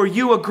make for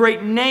you a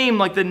great name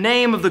like the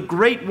name of the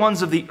great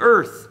ones of the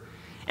earth.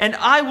 And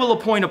I will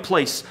appoint a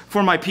place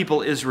for my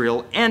people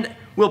Israel, and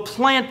will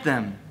plant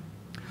them,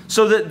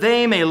 so that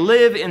they may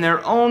live in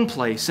their own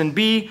place, and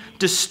be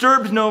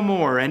disturbed no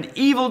more, and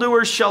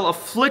evildoers shall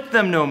afflict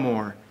them no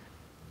more,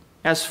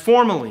 as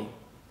formerly.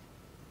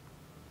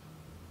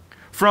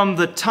 From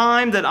the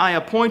time that I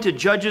appointed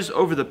judges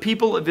over the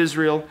people of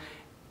Israel,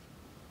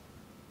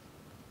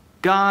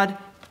 God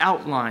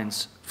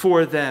outlines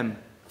for them,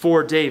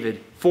 for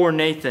David, for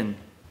Nathan,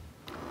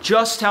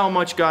 just how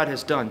much God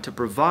has done to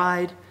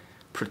provide,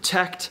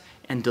 protect,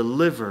 and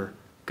deliver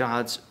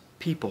God's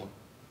people.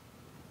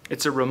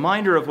 It's a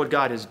reminder of what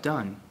God has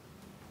done,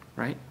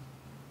 right?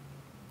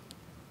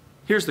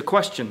 Here's the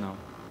question, though.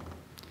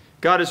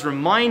 God is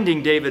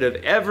reminding David of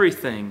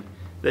everything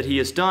that he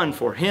has done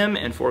for him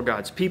and for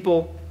God's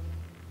people.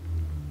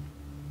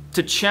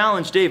 To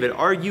challenge David,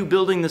 are you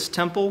building this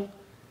temple?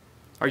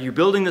 Are you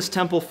building this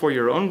temple for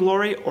your own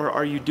glory, or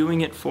are you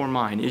doing it for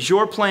mine? Is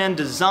your plan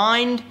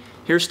designed?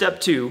 Here's step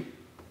 2,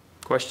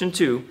 question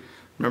 2.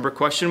 Remember,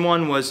 question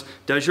 1 was,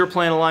 does your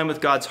plan align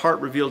with God's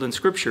heart revealed in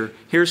Scripture?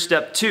 Here's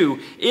step 2.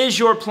 Is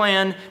your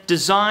plan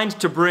designed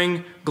to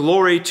bring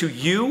glory to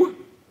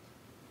you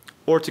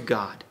or to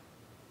God?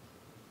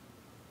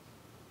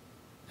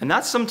 And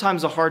that's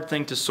sometimes a hard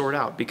thing to sort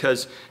out,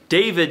 because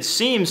David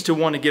seems to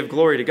want to give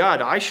glory to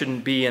God. I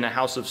shouldn't be in a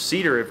house of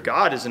cedar if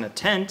God is in a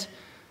tent.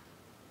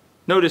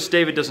 Notice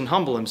David doesn't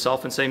humble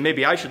himself and say,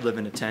 maybe I should live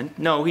in a tent.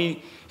 No,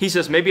 he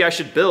says, maybe I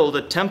should build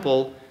a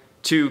temple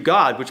to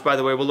God, which, by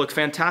the way, will look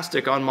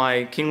fantastic on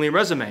my kingly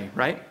resume,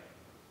 right?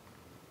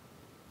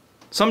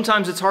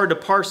 Sometimes it's hard to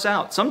parse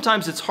out.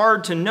 Sometimes it's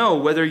hard to know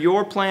whether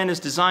your plan is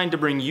designed to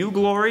bring you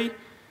glory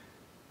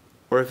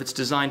or if it's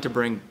designed to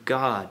bring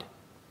God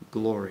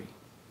glory.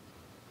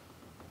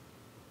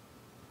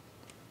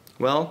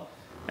 Well,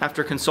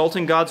 after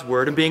consulting God's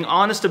word and being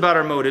honest about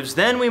our motives,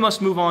 then we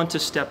must move on to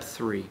step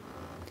 3.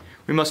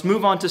 We must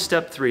move on to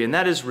step 3, and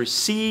that is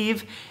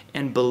receive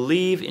and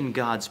believe in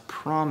God's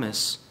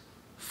promise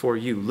for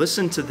you.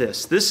 Listen to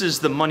this. This is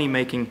the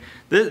money-making,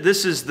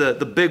 this is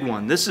the big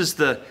one. This is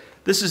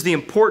the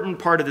important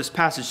part of this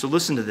passage, so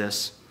listen to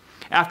this.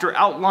 After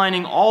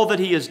outlining all that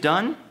he has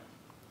done,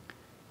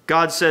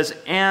 God says,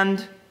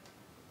 and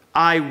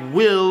I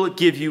will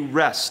give you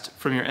rest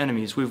from your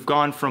enemies. We've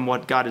gone from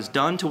what God has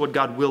done to what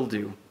God will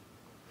do.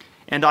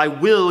 And I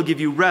will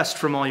give you rest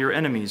from all your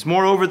enemies.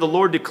 Moreover, the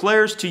Lord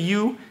declares to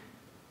you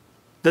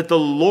that the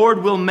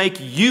Lord will make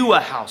you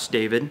a house,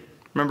 David.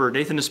 Remember,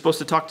 Nathan is supposed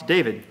to talk to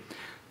David.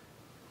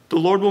 The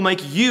Lord will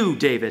make you,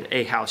 David,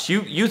 a house.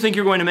 You think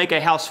you're going to make a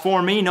house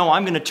for me? No,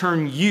 I'm going to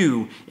turn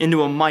you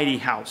into a mighty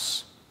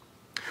house.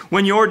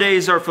 When your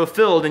days are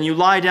fulfilled and you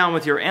lie down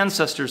with your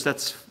ancestors,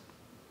 that's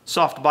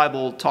soft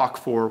Bible talk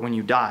for when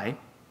you die,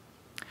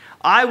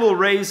 I will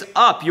raise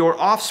up your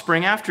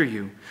offspring after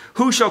you,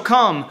 who shall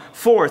come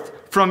forth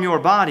from your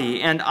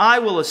body, and I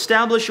will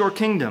establish your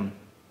kingdom.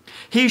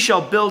 He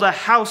shall build a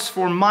house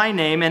for my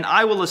name, and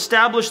I will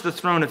establish the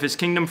throne of his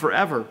kingdom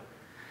forever.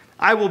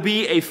 I will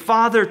be a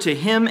father to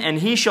him, and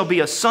he shall be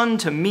a son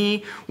to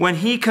me. When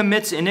he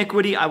commits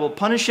iniquity, I will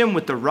punish him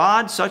with the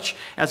rod, such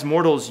as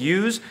mortals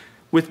use,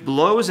 with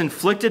blows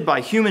inflicted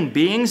by human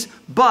beings,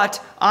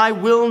 but I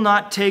will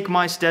not take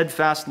my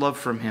steadfast love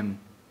from him,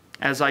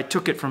 as I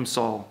took it from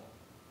Saul,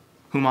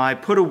 whom I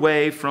put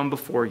away from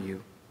before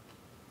you.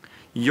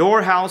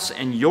 Your house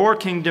and your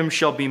kingdom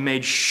shall be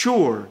made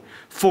sure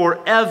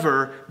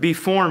forever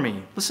before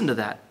me. Listen to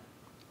that.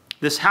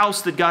 This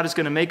house that God is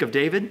going to make of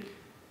David,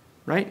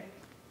 right,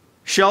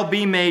 shall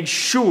be made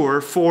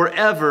sure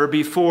forever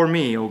before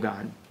me, O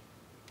God.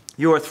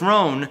 Your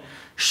throne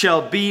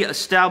shall be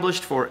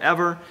established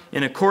forever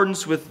in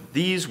accordance with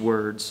these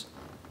words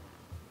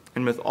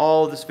and with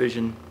all this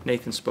vision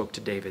Nathan spoke to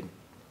David.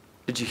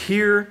 Did you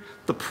hear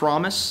the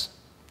promise?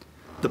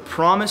 The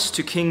promise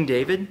to King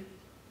David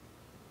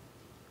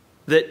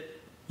that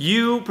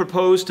you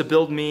propose to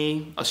build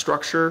me a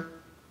structure,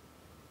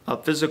 a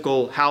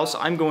physical house.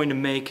 I'm going to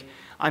make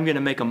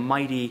a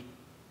mighty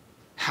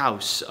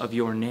house of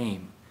your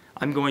name.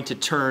 I'm going to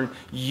turn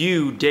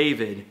you,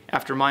 David,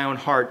 after my own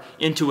heart,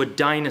 into a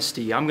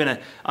dynasty. I'm going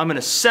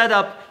to set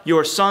up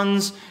your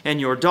sons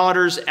and your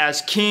daughters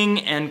as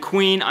king and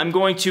queen. I'm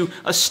going to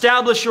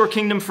establish your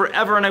kingdom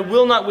forever, and I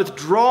will not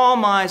withdraw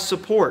my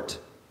support.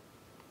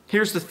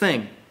 Here's the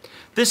thing.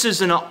 This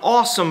is an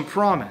awesome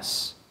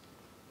promise.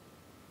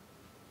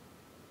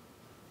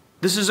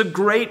 This is a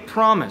great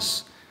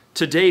promise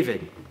to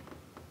David.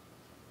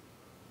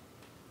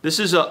 This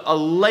is a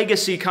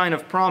legacy kind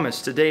of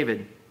promise to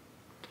David.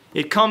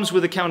 It comes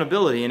with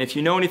accountability, and if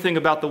you know anything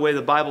about the way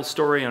the Bible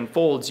story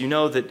unfolds, you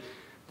know that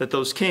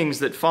those kings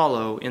that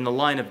follow in the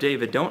line of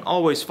David don't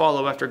always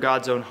follow after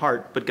God's own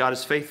heart, but God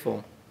is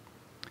faithful.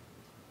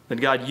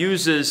 That God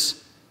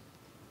uses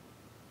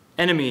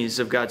enemies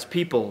of God's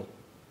people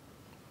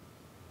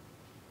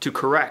to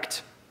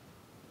correct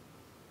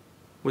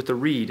with the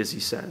reed, as he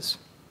says.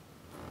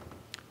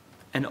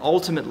 And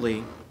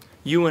ultimately,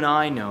 you and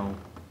I know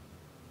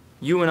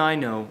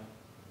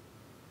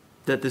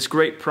that this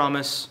great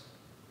promise,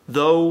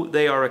 though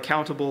they are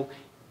accountable,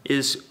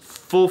 is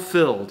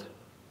fulfilled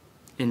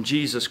in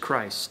Jesus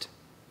Christ.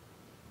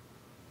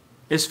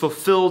 Is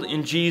fulfilled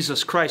in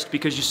Jesus Christ,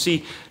 because you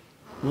see,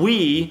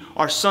 we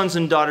are sons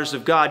and daughters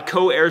of God,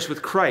 co-heirs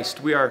with Christ.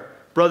 We are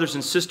brothers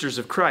and sisters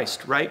of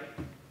Christ, right?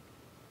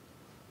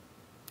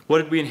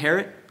 What did we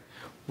inherit?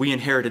 We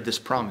inherited this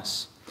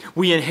promise.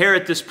 We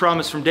inherit this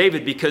promise from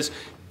David because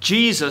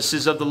Jesus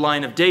is of the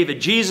line of David.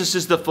 Jesus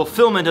is the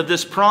fulfillment of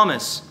this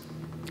promise,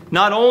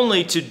 not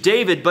only to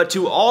David, but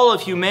to all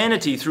of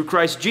humanity through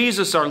Christ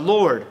Jesus our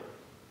Lord.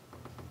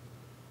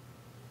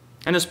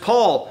 And as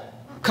Paul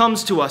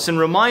comes to us and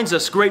reminds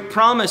us, great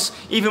promise,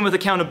 even with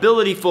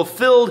accountability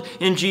fulfilled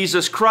in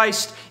Jesus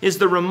Christ, is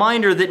the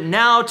reminder that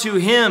now to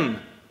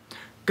him,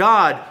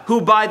 God,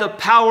 who by the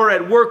power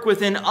at work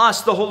within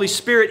us, the Holy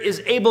Spirit,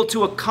 is able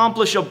to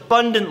accomplish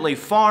abundantly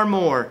far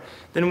more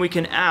than we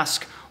can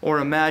ask or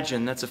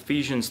imagine. That's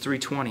Ephesians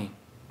 3:20.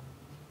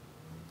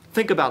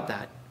 Think about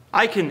that.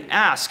 I can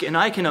ask and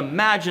I can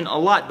imagine a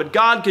lot, but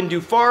God can do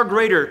far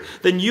greater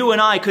than you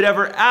and I could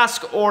ever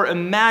ask or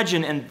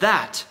imagine, and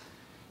that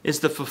is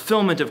the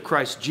fulfillment of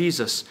Christ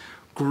Jesus.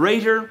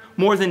 Greater,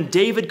 more than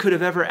David could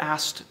have ever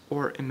asked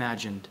or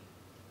imagined.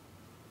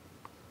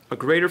 A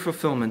greater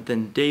fulfillment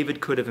than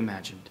David could have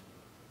imagined.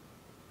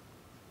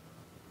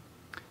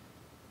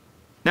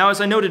 Now, as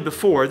I noted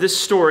before, this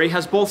story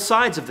has both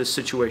sides of this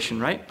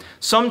situation, right?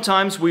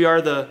 Sometimes we are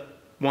the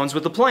ones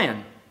with a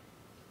plan.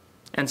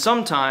 And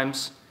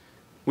sometimes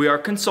we are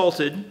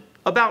consulted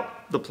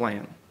about the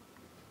plan,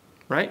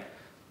 right?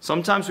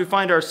 Sometimes we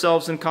find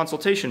ourselves in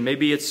consultation.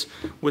 Maybe it's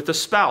with a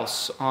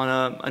spouse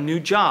on a new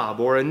job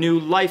or a new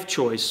life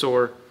choice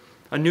or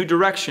a new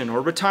direction or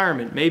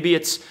retirement. Maybe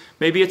it's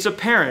a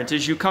parent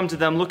as you come to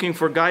them looking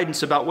for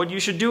guidance about what you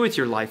should do with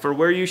your life or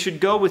where you should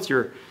go with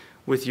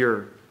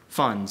your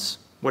funds,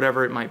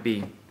 whatever it might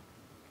be.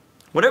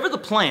 Whatever the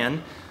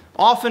plan,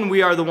 often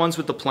we are the ones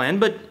with the plan,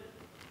 but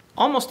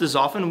almost as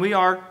often we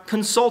are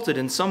consulted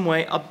in some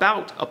way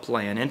about a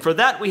plan. And for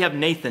that we have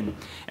Nathan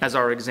as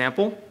our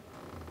example.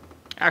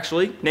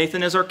 Actually,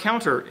 Nathan is our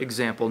counter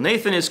example.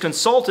 Nathan is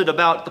consulted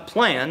about the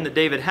plan that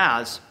David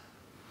has.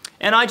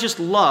 And I just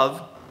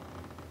love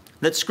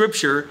that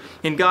Scripture,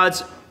 in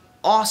God's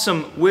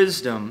awesome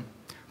wisdom,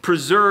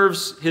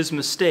 preserves his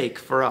mistake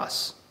for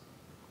us.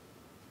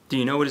 Do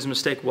you know what his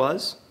mistake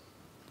was?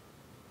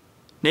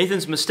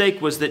 Nathan's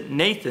mistake was that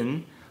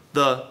Nathan,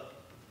 the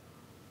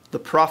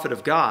prophet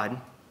of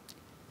God,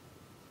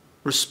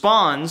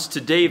 responds to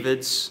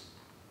David's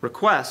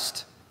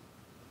request,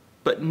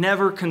 but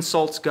never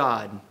consults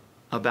God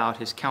about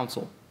his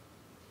counsel.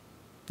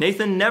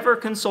 Nathan never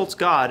consults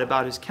God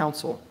about his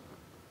counsel.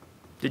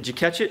 Did you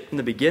catch it in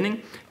the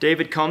beginning?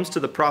 David comes to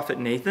the prophet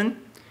Nathan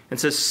and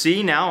says,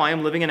 "See, now I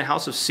am living in a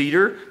house of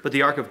cedar, but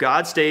the ark of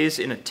God stays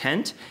in a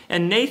tent."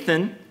 And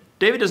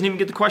David doesn't even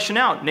get the question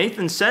out.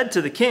 Nathan said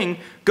to the king,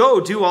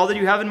 "Go, do all that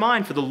you have in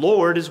mind, for the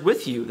Lord is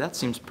with you." That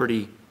seems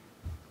pretty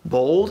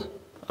bold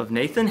of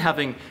Nathan,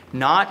 having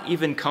not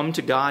even come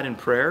to God in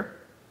prayer.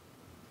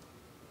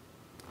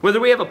 Whether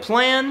we have a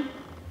plan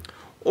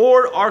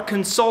or are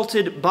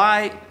consulted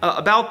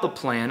about the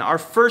plan, our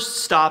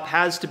first stop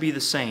has to be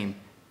the same.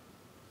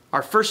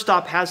 Our first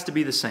stop has to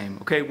be the same,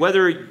 okay?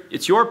 Whether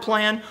it's your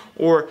plan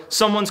or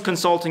someone's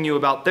consulting you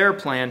about their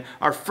plan,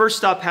 our first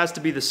stop has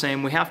to be the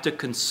same. We have to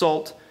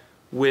consult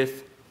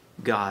with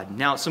God.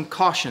 Now, some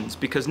cautions,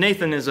 because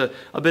Nathan is a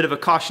bit of a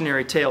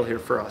cautionary tale here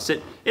for us.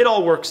 It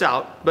all works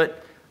out,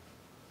 but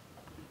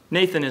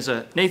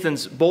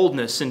Nathan's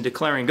boldness in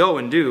declaring, "Go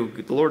and do,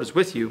 the Lord is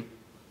with you,"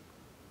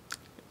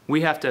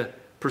 we have to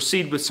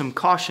proceed with some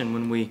caution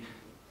when we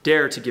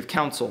dare to give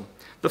counsel.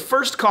 The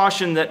first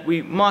caution that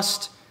we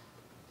must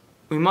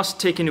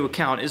take into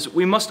account is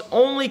we must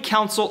only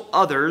counsel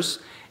others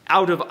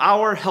out of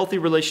our healthy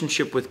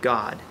relationship with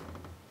God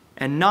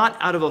and not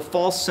out of a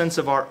false sense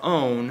of our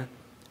own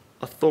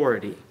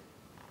authority,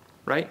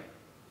 right?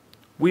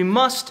 We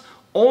must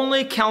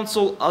only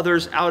counsel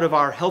others out of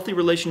our healthy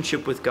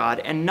relationship with God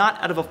and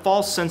not out of a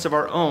false sense of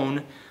our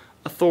own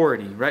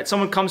authority, right?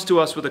 Someone comes to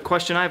us with a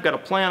question, "I've got a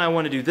plan, I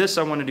want to do this,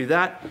 I want to do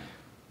that."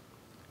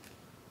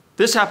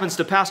 This happens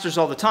to pastors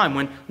all the time.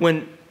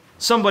 When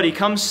somebody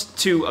comes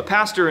to a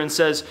pastor and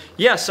says,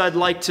 "Yes, I'd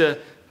like to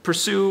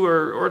pursue,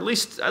 or at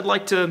least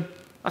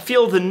I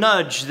feel the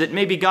nudge that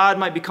maybe God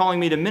might be calling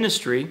me to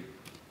ministry."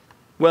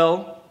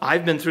 Well,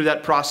 I've been through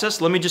that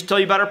process. Let me just tell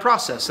you about our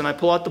process. And I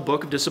pull out the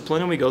book of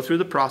discipline and we go through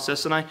the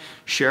process and I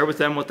share with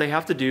them what they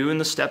have to do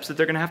and the steps that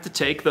they're going to have to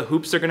take, the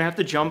hoops they're going to have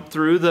to jump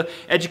through, the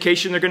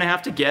education they're going to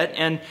have to get.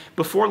 And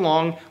before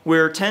long,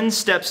 we're 10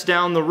 steps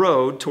down the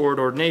road toward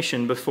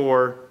ordination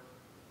before,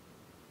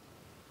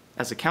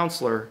 as a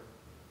counselor,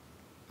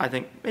 I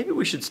think maybe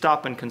we should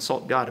stop and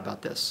consult God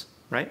about this,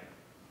 right?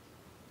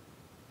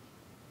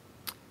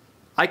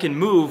 I can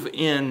move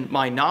in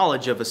my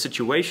knowledge of a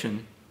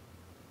situation.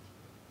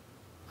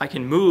 I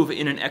can move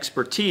in an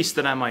expertise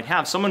that I might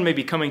have. Someone may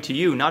be coming to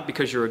you not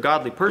because you're a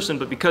godly person,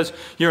 but because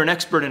you're an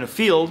expert in a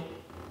field.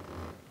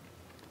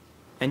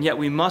 And yet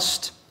we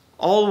must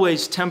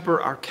always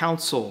temper our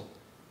counsel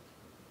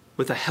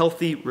with a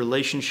healthy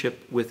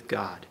relationship with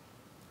God.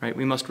 Right?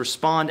 We must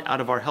respond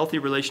out of our healthy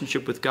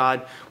relationship with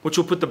God, which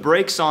will put the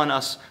brakes on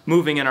us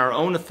moving in our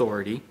own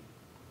authority.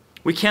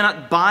 We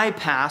cannot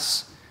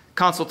bypass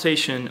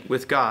consultation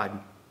with God.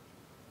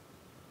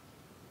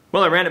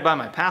 Well, I ran it by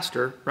my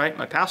pastor, right?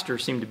 My pastor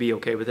seemed to be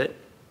okay with it.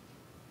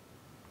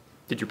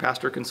 Did your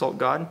pastor consult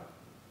God?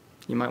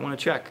 You might want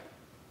to check.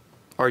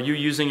 Are you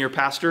using your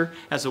pastor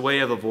as a way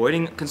of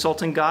avoiding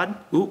consulting God?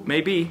 Ooh,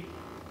 maybe.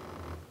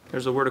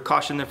 There's a word of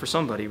caution there for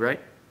somebody,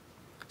 right?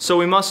 So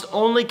we must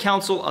only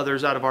counsel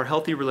others out of our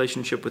healthy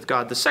relationship with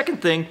God. The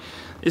second thing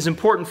is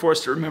important for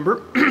us to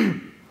remember.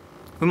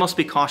 We must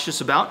be cautious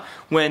about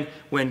when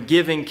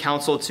giving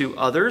counsel to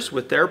others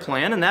with their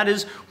plan, and that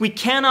is we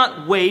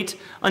cannot wait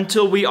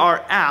until we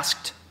are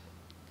asked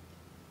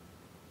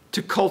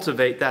to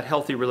cultivate that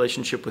healthy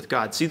relationship with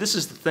God. See, this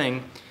is the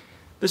thing.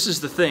 This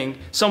is the thing.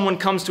 Someone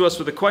comes to us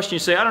with a question, you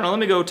say, "I don't know, let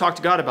me go talk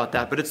to God about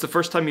that," but it's the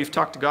first time you've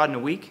talked to God in a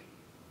week.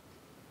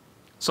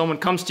 Someone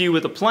comes to you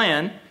with a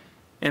plan,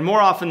 and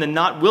more often than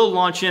not, we'll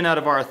launch in out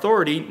of our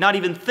authority, not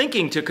even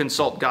thinking to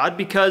consult God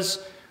because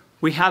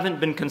we haven't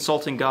been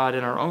consulting God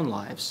in our own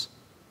lives.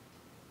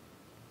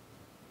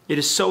 It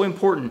is so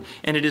important,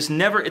 and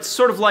it's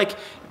sort of like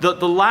the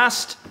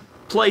last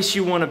place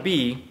you want to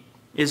be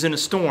is in a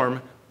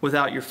storm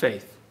without your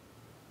faith.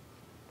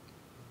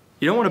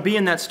 You don't want to be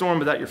in that storm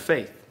without your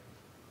faith.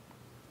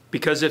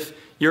 Because if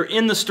you're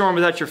in the storm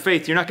without your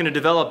faith, you're not going to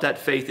develop that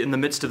faith in the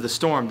midst of the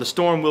storm. The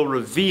storm will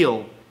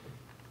reveal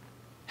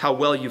how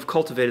well you've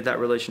cultivated that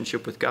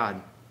relationship with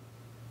God.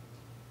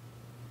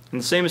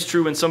 And the same is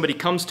true when somebody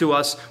comes to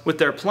us with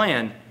their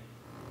plan,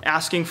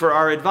 asking for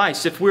our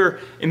advice. If we're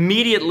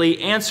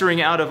immediately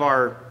answering out of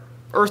our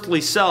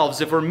earthly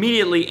selves, if we're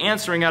immediately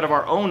answering out of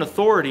our own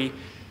authority,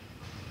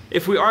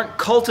 if we aren't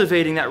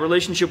cultivating that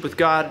relationship with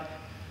God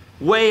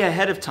way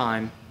ahead of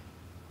time,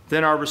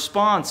 then our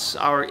response,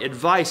 our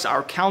advice,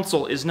 our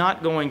counsel is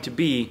not going to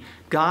be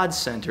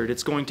God-centered.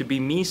 It's going to be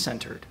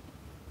me-centered.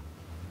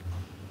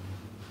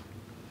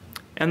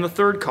 And the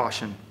third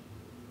caution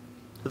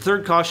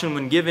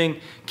when giving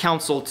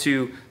counsel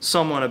to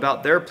someone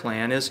about their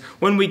plan is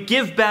when we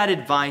give bad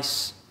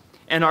advice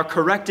and are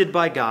corrected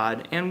by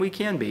God, and we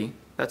can be,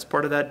 that's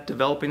part of that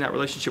developing that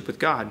relationship with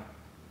God,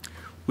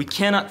 we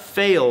cannot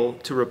fail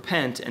to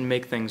repent and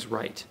make things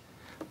right.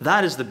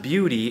 That is the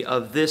beauty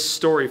of this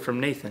story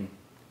from Nathan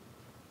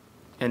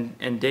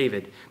and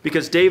David.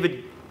 Because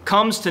David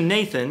comes to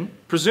Nathan,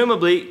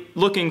 presumably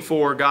looking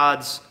for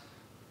God's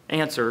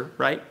answer,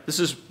 right? This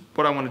is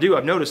what I want to do.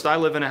 I've noticed I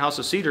live in a house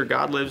of cedar.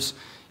 God lives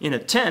in a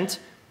tent.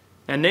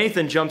 And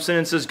Nathan jumps in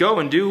and says, go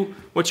and do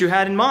what you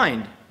had in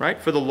mind,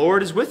 right? For the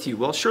Lord is with you.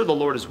 Well, sure, the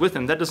Lord is with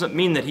him. That doesn't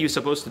mean that he was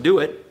supposed to do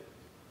it.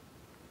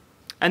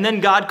 And then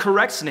God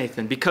corrects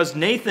Nathan because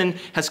Nathan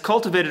has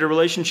cultivated a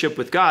relationship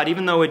with God,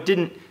 even though it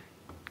didn't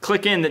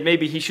click in that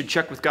maybe he should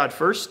check with God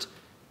first.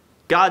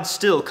 God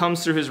still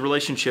comes through his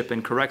relationship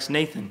and corrects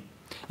Nathan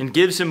and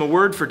gives him a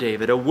word for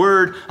David,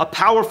 a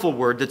powerful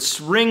word that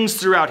rings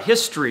throughout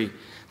history,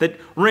 that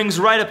rings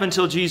right up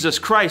until Jesus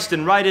Christ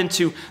and right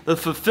into the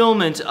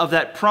fulfillment of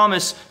that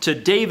promise to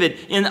David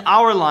in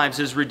our lives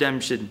as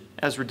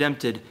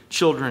redempted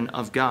children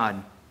of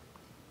God.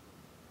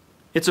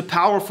 It's a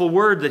powerful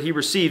word that he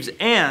receives,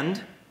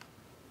 and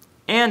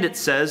it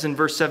says in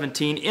verse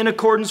 17, in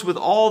accordance with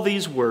all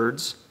these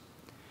words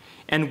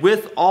and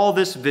with all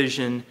this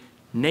vision,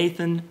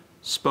 Nathan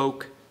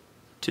spoke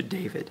to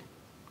David.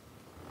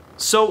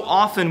 So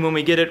often when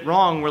we get it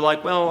wrong, we're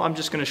like, well, I'm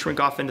just going to shrink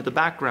off into the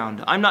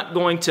background. I'm not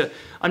going to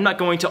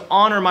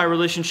honor my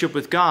relationship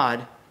with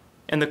God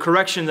and the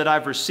correction that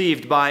I've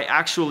received by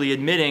actually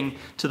admitting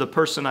to the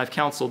person I've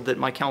counseled that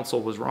my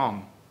counsel was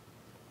wrong.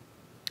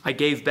 I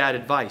gave bad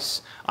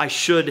advice. I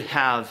should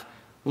have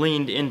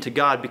leaned into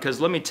God, because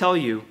let me tell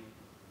you,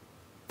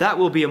 that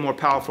will be a more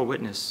powerful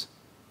witness.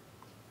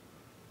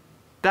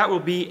 That will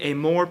be a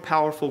more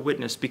powerful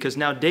witness, because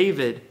now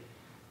David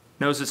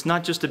knows it's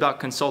not just about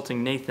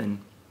consulting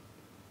Nathan.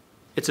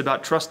 It's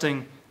about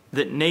trusting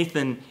that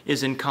Nathan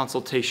is in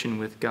consultation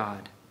with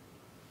God.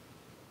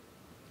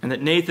 And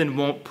that Nathan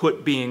won't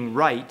put being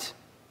right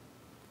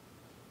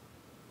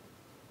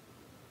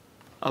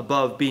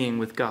above being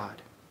with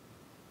God.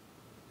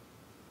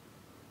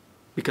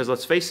 Because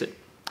let's face it,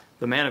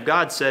 the man of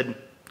God said,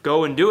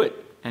 go and do it.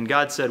 And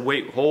God said,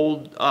 wait,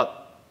 hold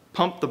up,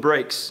 pump the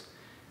brakes.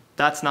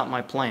 That's not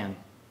my plan.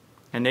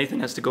 And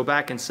Nathan has to go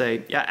back and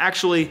say, yeah,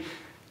 actually,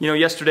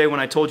 yesterday when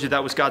I told you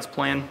that was God's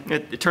plan,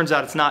 it turns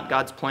out it's not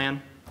God's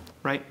plan,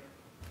 right?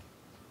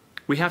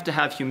 We have to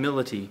have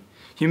humility.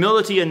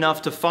 Humility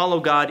enough to follow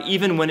God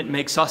even when it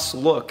makes us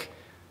look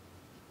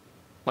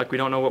like we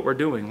don't know what we're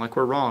doing, like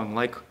we're wrong,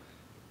 like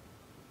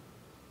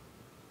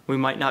we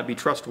might not be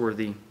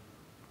trustworthy.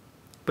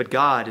 But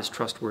God is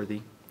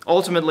trustworthy.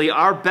 Ultimately,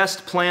 our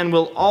best plan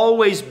will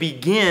always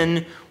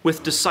begin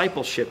with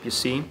discipleship, you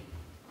see.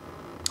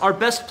 Our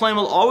best plan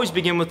will always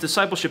begin with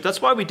discipleship.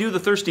 That's why we do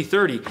the Thirsty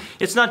 30.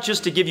 It's not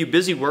just to give you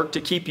busy work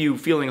to keep you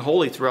feeling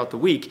holy throughout the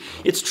week.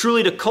 It's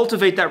truly to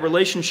cultivate that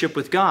relationship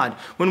with God.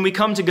 When we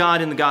come to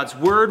God in God's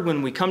Word,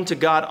 when we come to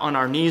God on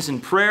our knees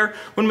in prayer,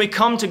 when we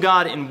come to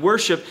God in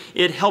worship,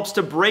 it helps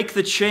to break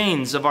the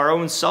chains of our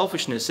own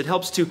selfishness. It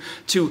helps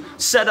to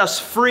set us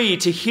free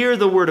to hear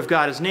the Word of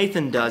God as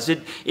Nathan does.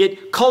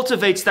 It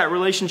cultivates that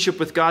relationship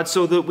with God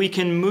so that we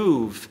can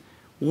move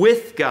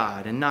with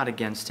God and not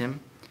against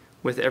Him.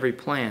 With every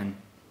plan.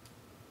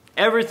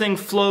 Everything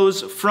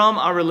flows from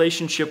our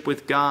relationship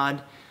with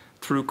God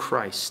through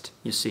Christ,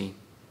 you see.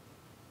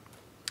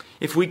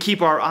 If we keep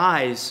our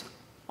eyes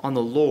on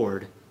the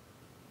Lord,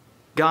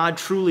 God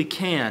truly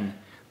can,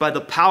 by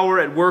the power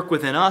at work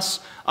within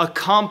us,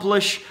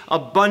 accomplish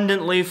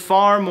abundantly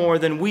far more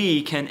than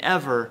we can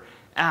ever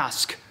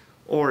ask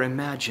or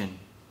imagine.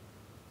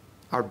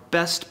 Our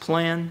best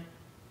plan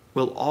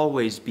will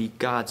always be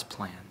God's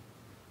plan.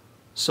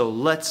 So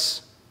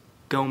let's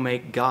go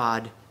make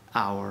God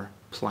our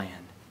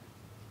plan.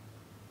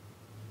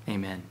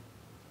 Amen.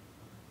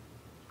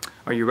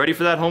 Are you ready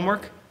for that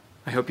homework?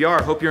 I hope you are.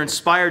 I hope you're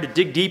inspired to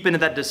dig deep into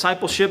that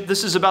discipleship.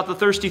 This is about the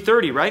Thirsty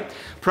 30, right?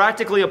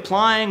 Practically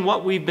applying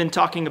what we've been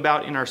talking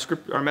about in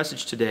our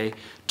message today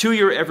to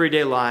your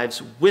everyday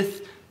lives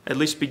with at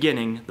least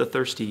beginning the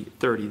Thirsty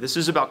 30. This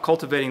is about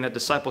cultivating that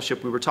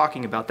discipleship we were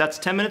talking about. That's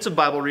 10 minutes of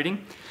Bible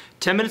reading,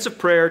 10 minutes of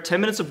prayer,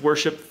 10 minutes of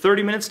worship,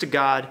 30 minutes to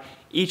God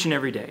each and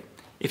every day.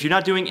 If you're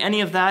not doing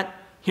any of that,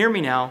 hear me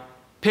now.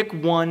 Pick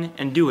one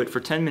and do it for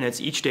 10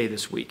 minutes each day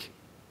this week.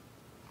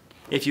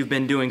 if you've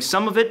been doing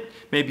some of it,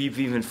 maybe you've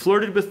even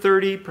flirted with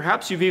 30,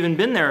 perhaps you've even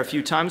been there a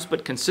few times,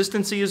 but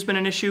consistency has been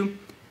an issue.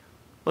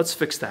 Let's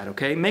fix that,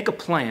 okay? Make a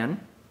plan.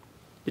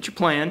 Get your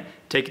plan,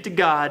 take it to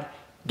God,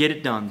 get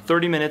it done.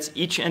 30 minutes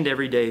each and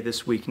every day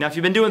this week. Now, if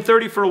you've been doing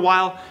 30 for a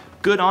while,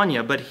 good on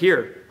you, but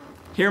hear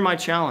my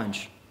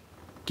challenge.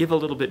 Give a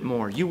little bit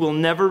more. You will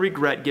never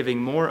regret giving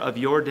more of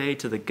your day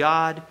to the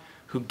God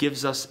who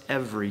gives us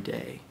every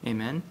day.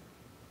 Amen?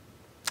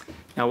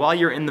 Now, while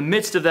you're in the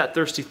midst of that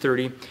thirsty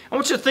 30, I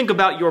want you to think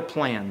about your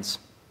plans.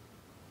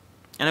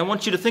 And I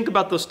want you to think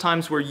about those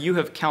times where you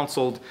have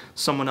counseled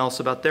someone else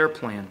about their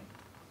plan.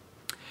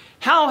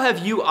 How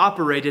have you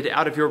operated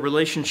out of your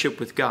relationship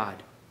with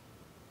God?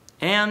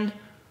 And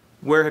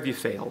where have you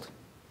failed?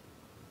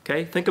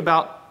 Okay, think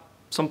about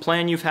some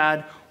plan you've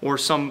had or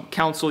some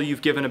counsel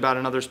you've given about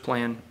another's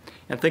plan,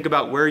 and think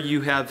about where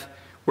you have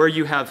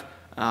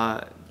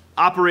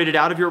operated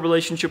out of your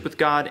relationship with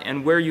God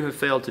and where you have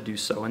failed to do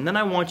so. And then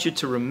I want you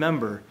to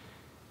remember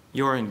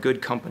you're in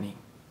good company.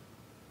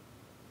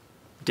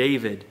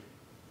 David,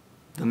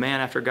 the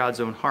man after God's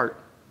own heart,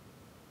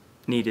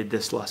 needed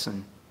this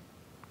lesson.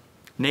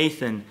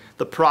 Nathan,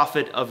 the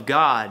prophet of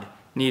God,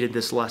 needed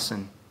this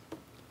lesson.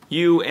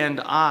 You and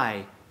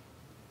I,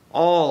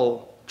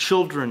 all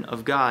children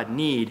of God,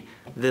 need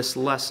this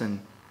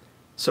lesson.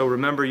 So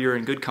remember you're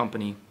in good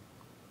company.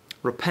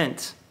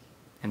 Repent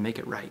and make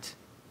it right.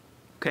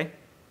 Okay?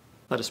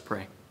 Let us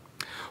pray.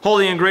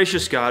 Holy and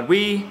gracious God,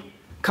 we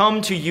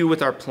come to you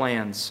with our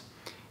plans,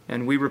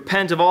 and we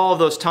repent of all of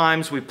those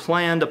times we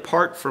planned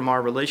apart from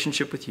our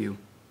relationship with you.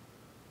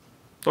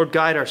 Lord,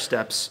 guide our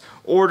steps.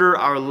 Order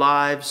our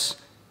lives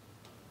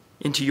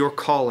into your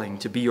calling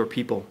to be your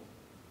people.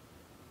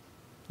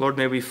 Lord,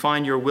 may we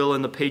find your will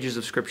in the pages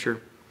of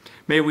Scripture.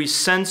 May we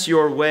sense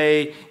your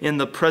way in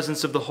the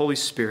presence of the Holy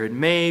Spirit.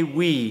 May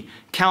we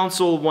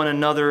counsel one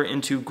another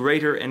into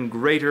greater and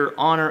greater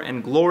honor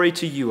and glory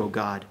to you, O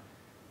God.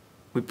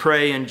 We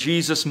pray in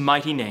Jesus'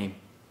 mighty name.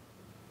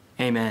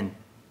 Amen.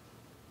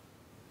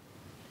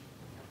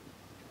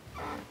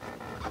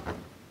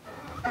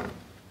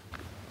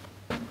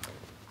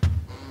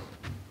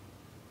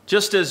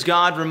 Just as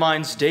God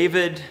reminds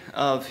David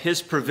of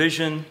his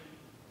provision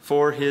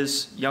for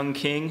his young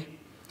king,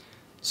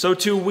 so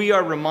too we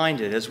are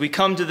reminded as we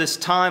come to this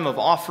time of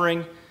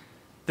offering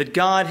that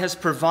God has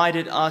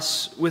provided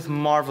us with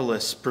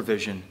marvelous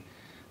provision,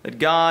 that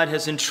God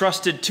has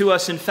entrusted to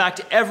us, in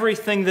fact,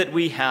 everything that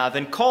we have,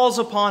 and calls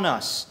upon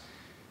us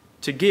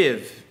to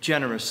give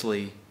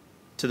generously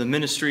to the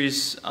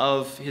ministries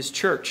of his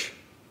church.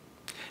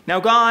 Now,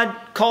 God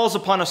calls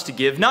upon us to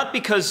give, not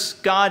because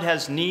God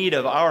has need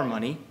of our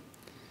money,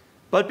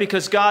 but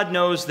because God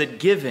knows that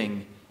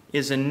giving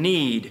is a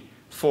need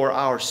for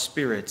our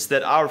spirits,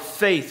 that our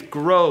faith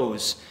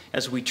grows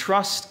as we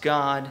trust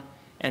God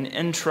and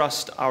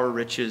entrust our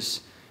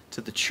riches to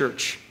the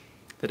church,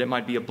 that it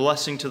might be a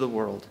blessing to the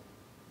world.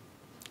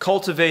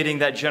 Cultivating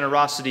that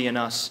generosity in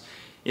us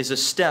is a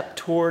step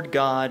toward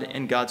God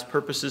and God's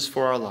purposes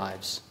for our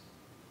lives.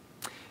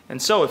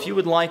 And so if you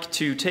would like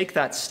to take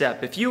that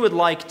step, if you would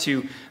like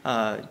to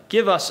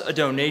give us a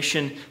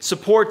donation,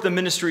 support the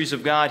ministries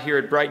of God here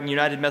at Brighton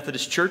United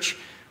Methodist Church,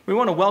 we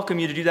want to welcome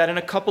you to do that in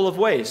a couple of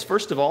ways.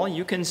 First of all,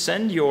 you can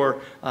send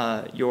your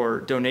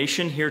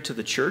donation here to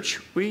the church.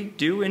 We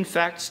do, in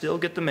fact, still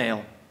get the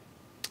mail.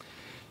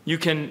 You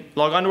can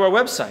log on to our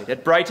website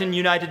at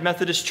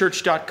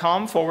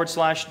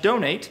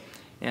brightonunitedmethodistchurch.com/donate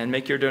and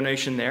make your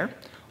donation there.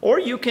 Or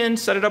you can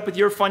set it up with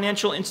your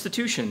financial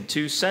institution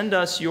to send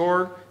us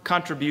your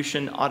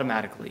contribution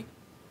automatically.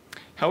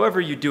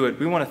 However you do it,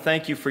 we want to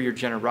thank you for your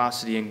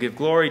generosity and give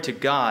glory to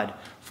God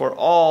for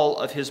all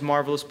of his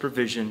marvelous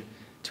provision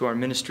to our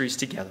ministries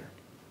together.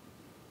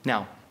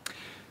 Now,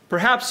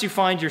 perhaps you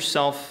find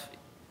yourself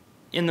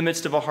in the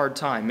midst of a hard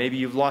time. Maybe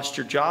you've lost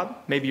your job.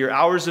 Maybe your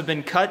hours have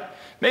been cut.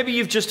 Maybe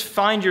you've just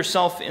find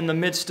yourself in the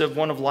midst of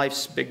one of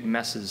life's big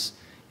messes,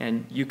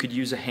 and you could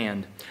use a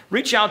hand.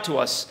 Reach out to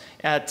us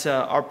at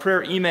our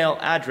prayer email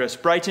address,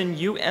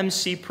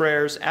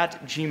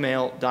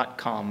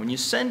 BrightonUMCprayers@gmail.com. When you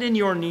send in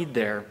your need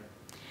there,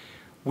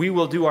 we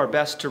will do our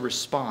best to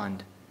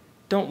respond.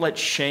 Don't let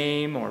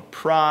shame or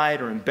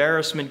pride or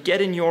embarrassment get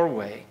in your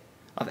way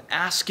of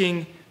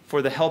asking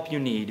for the help you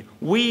need.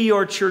 We,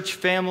 your church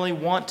family,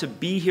 want to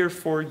be here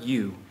for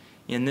you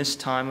in this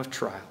time of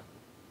trial.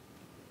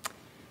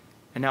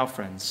 And now,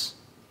 friends,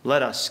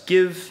 let us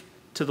give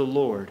to the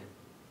Lord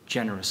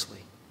generously.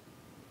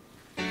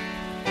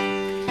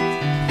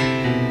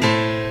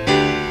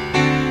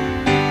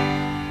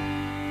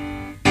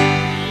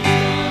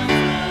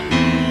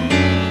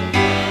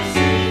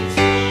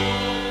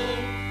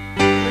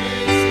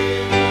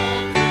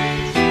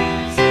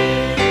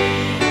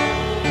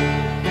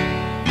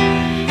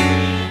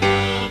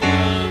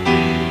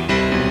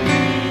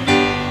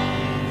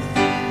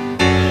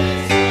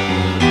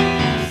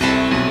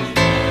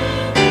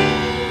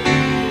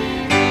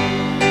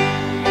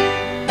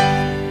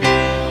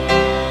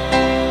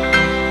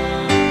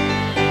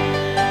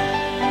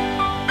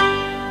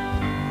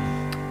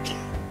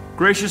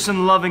 Gracious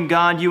and loving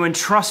God, you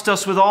entrust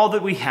us with all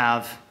that we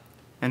have.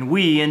 And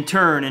we, in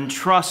turn,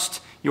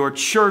 entrust your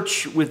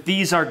church with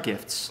these our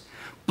gifts.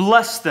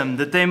 Bless them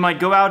that they might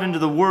go out into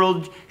the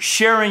world,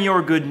 sharing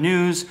your good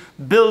news,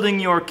 building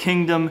your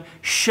kingdom,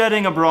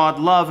 shedding abroad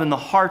love in the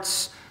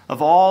hearts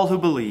of all who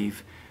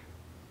believe.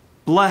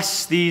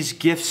 Bless these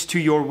gifts to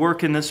your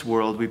work in this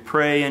world, we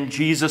pray in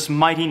Jesus'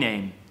 mighty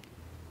name.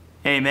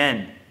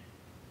 Amen.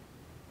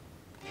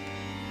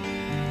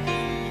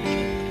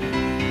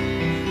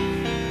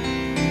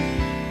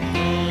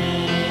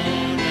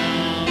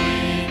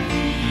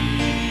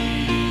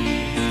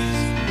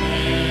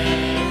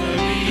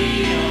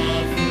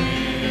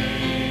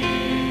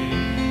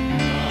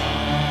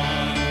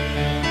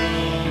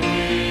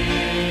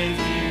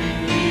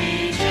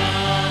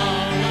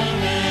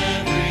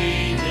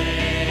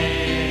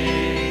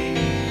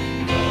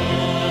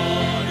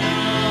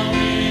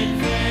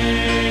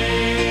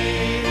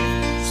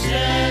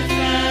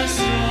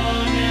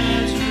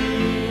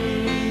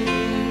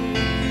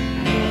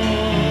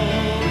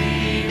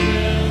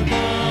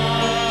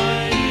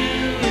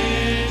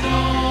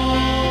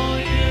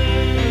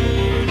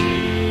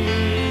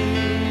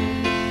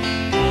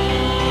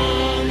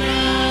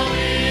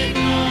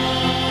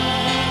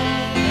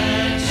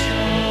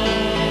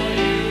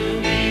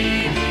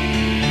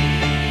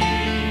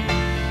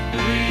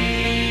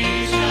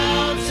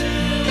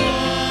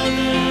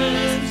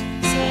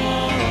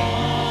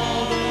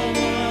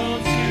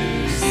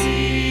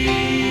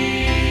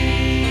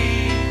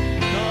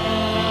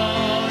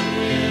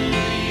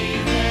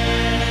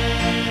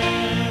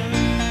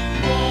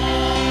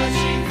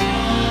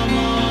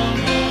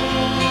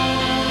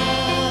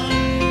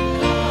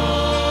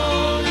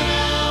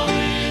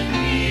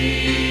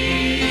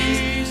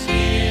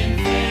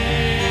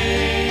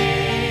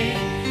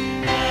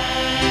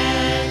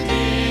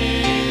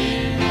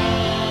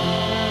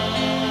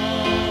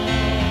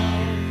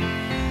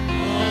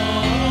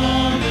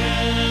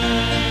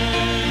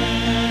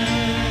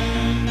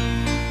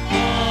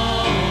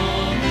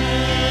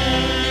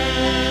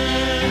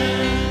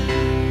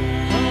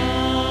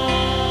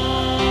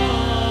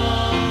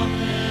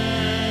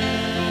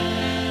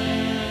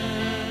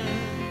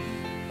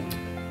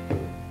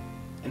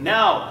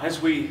 Now,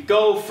 as we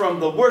go from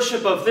the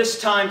worship of this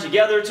time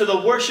together to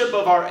the worship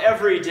of our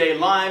everyday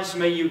lives,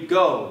 may you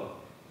go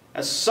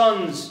as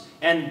sons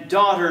and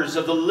daughters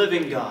of the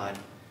living God.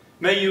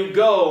 May you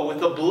go with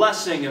the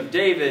blessing of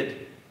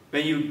David.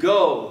 May you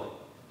go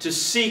to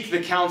seek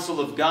the counsel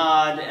of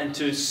God and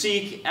to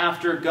seek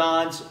after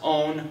God's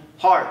own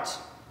heart.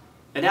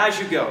 And as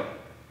you go,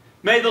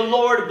 may the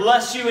Lord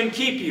bless you and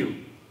keep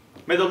you.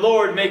 May the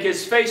Lord make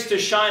his face to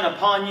shine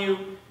upon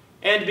you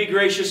and be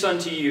gracious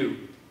unto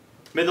you.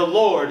 May the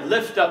Lord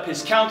lift up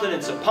his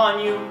countenance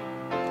upon you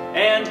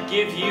and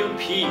give you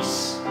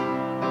peace.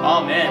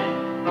 Amen.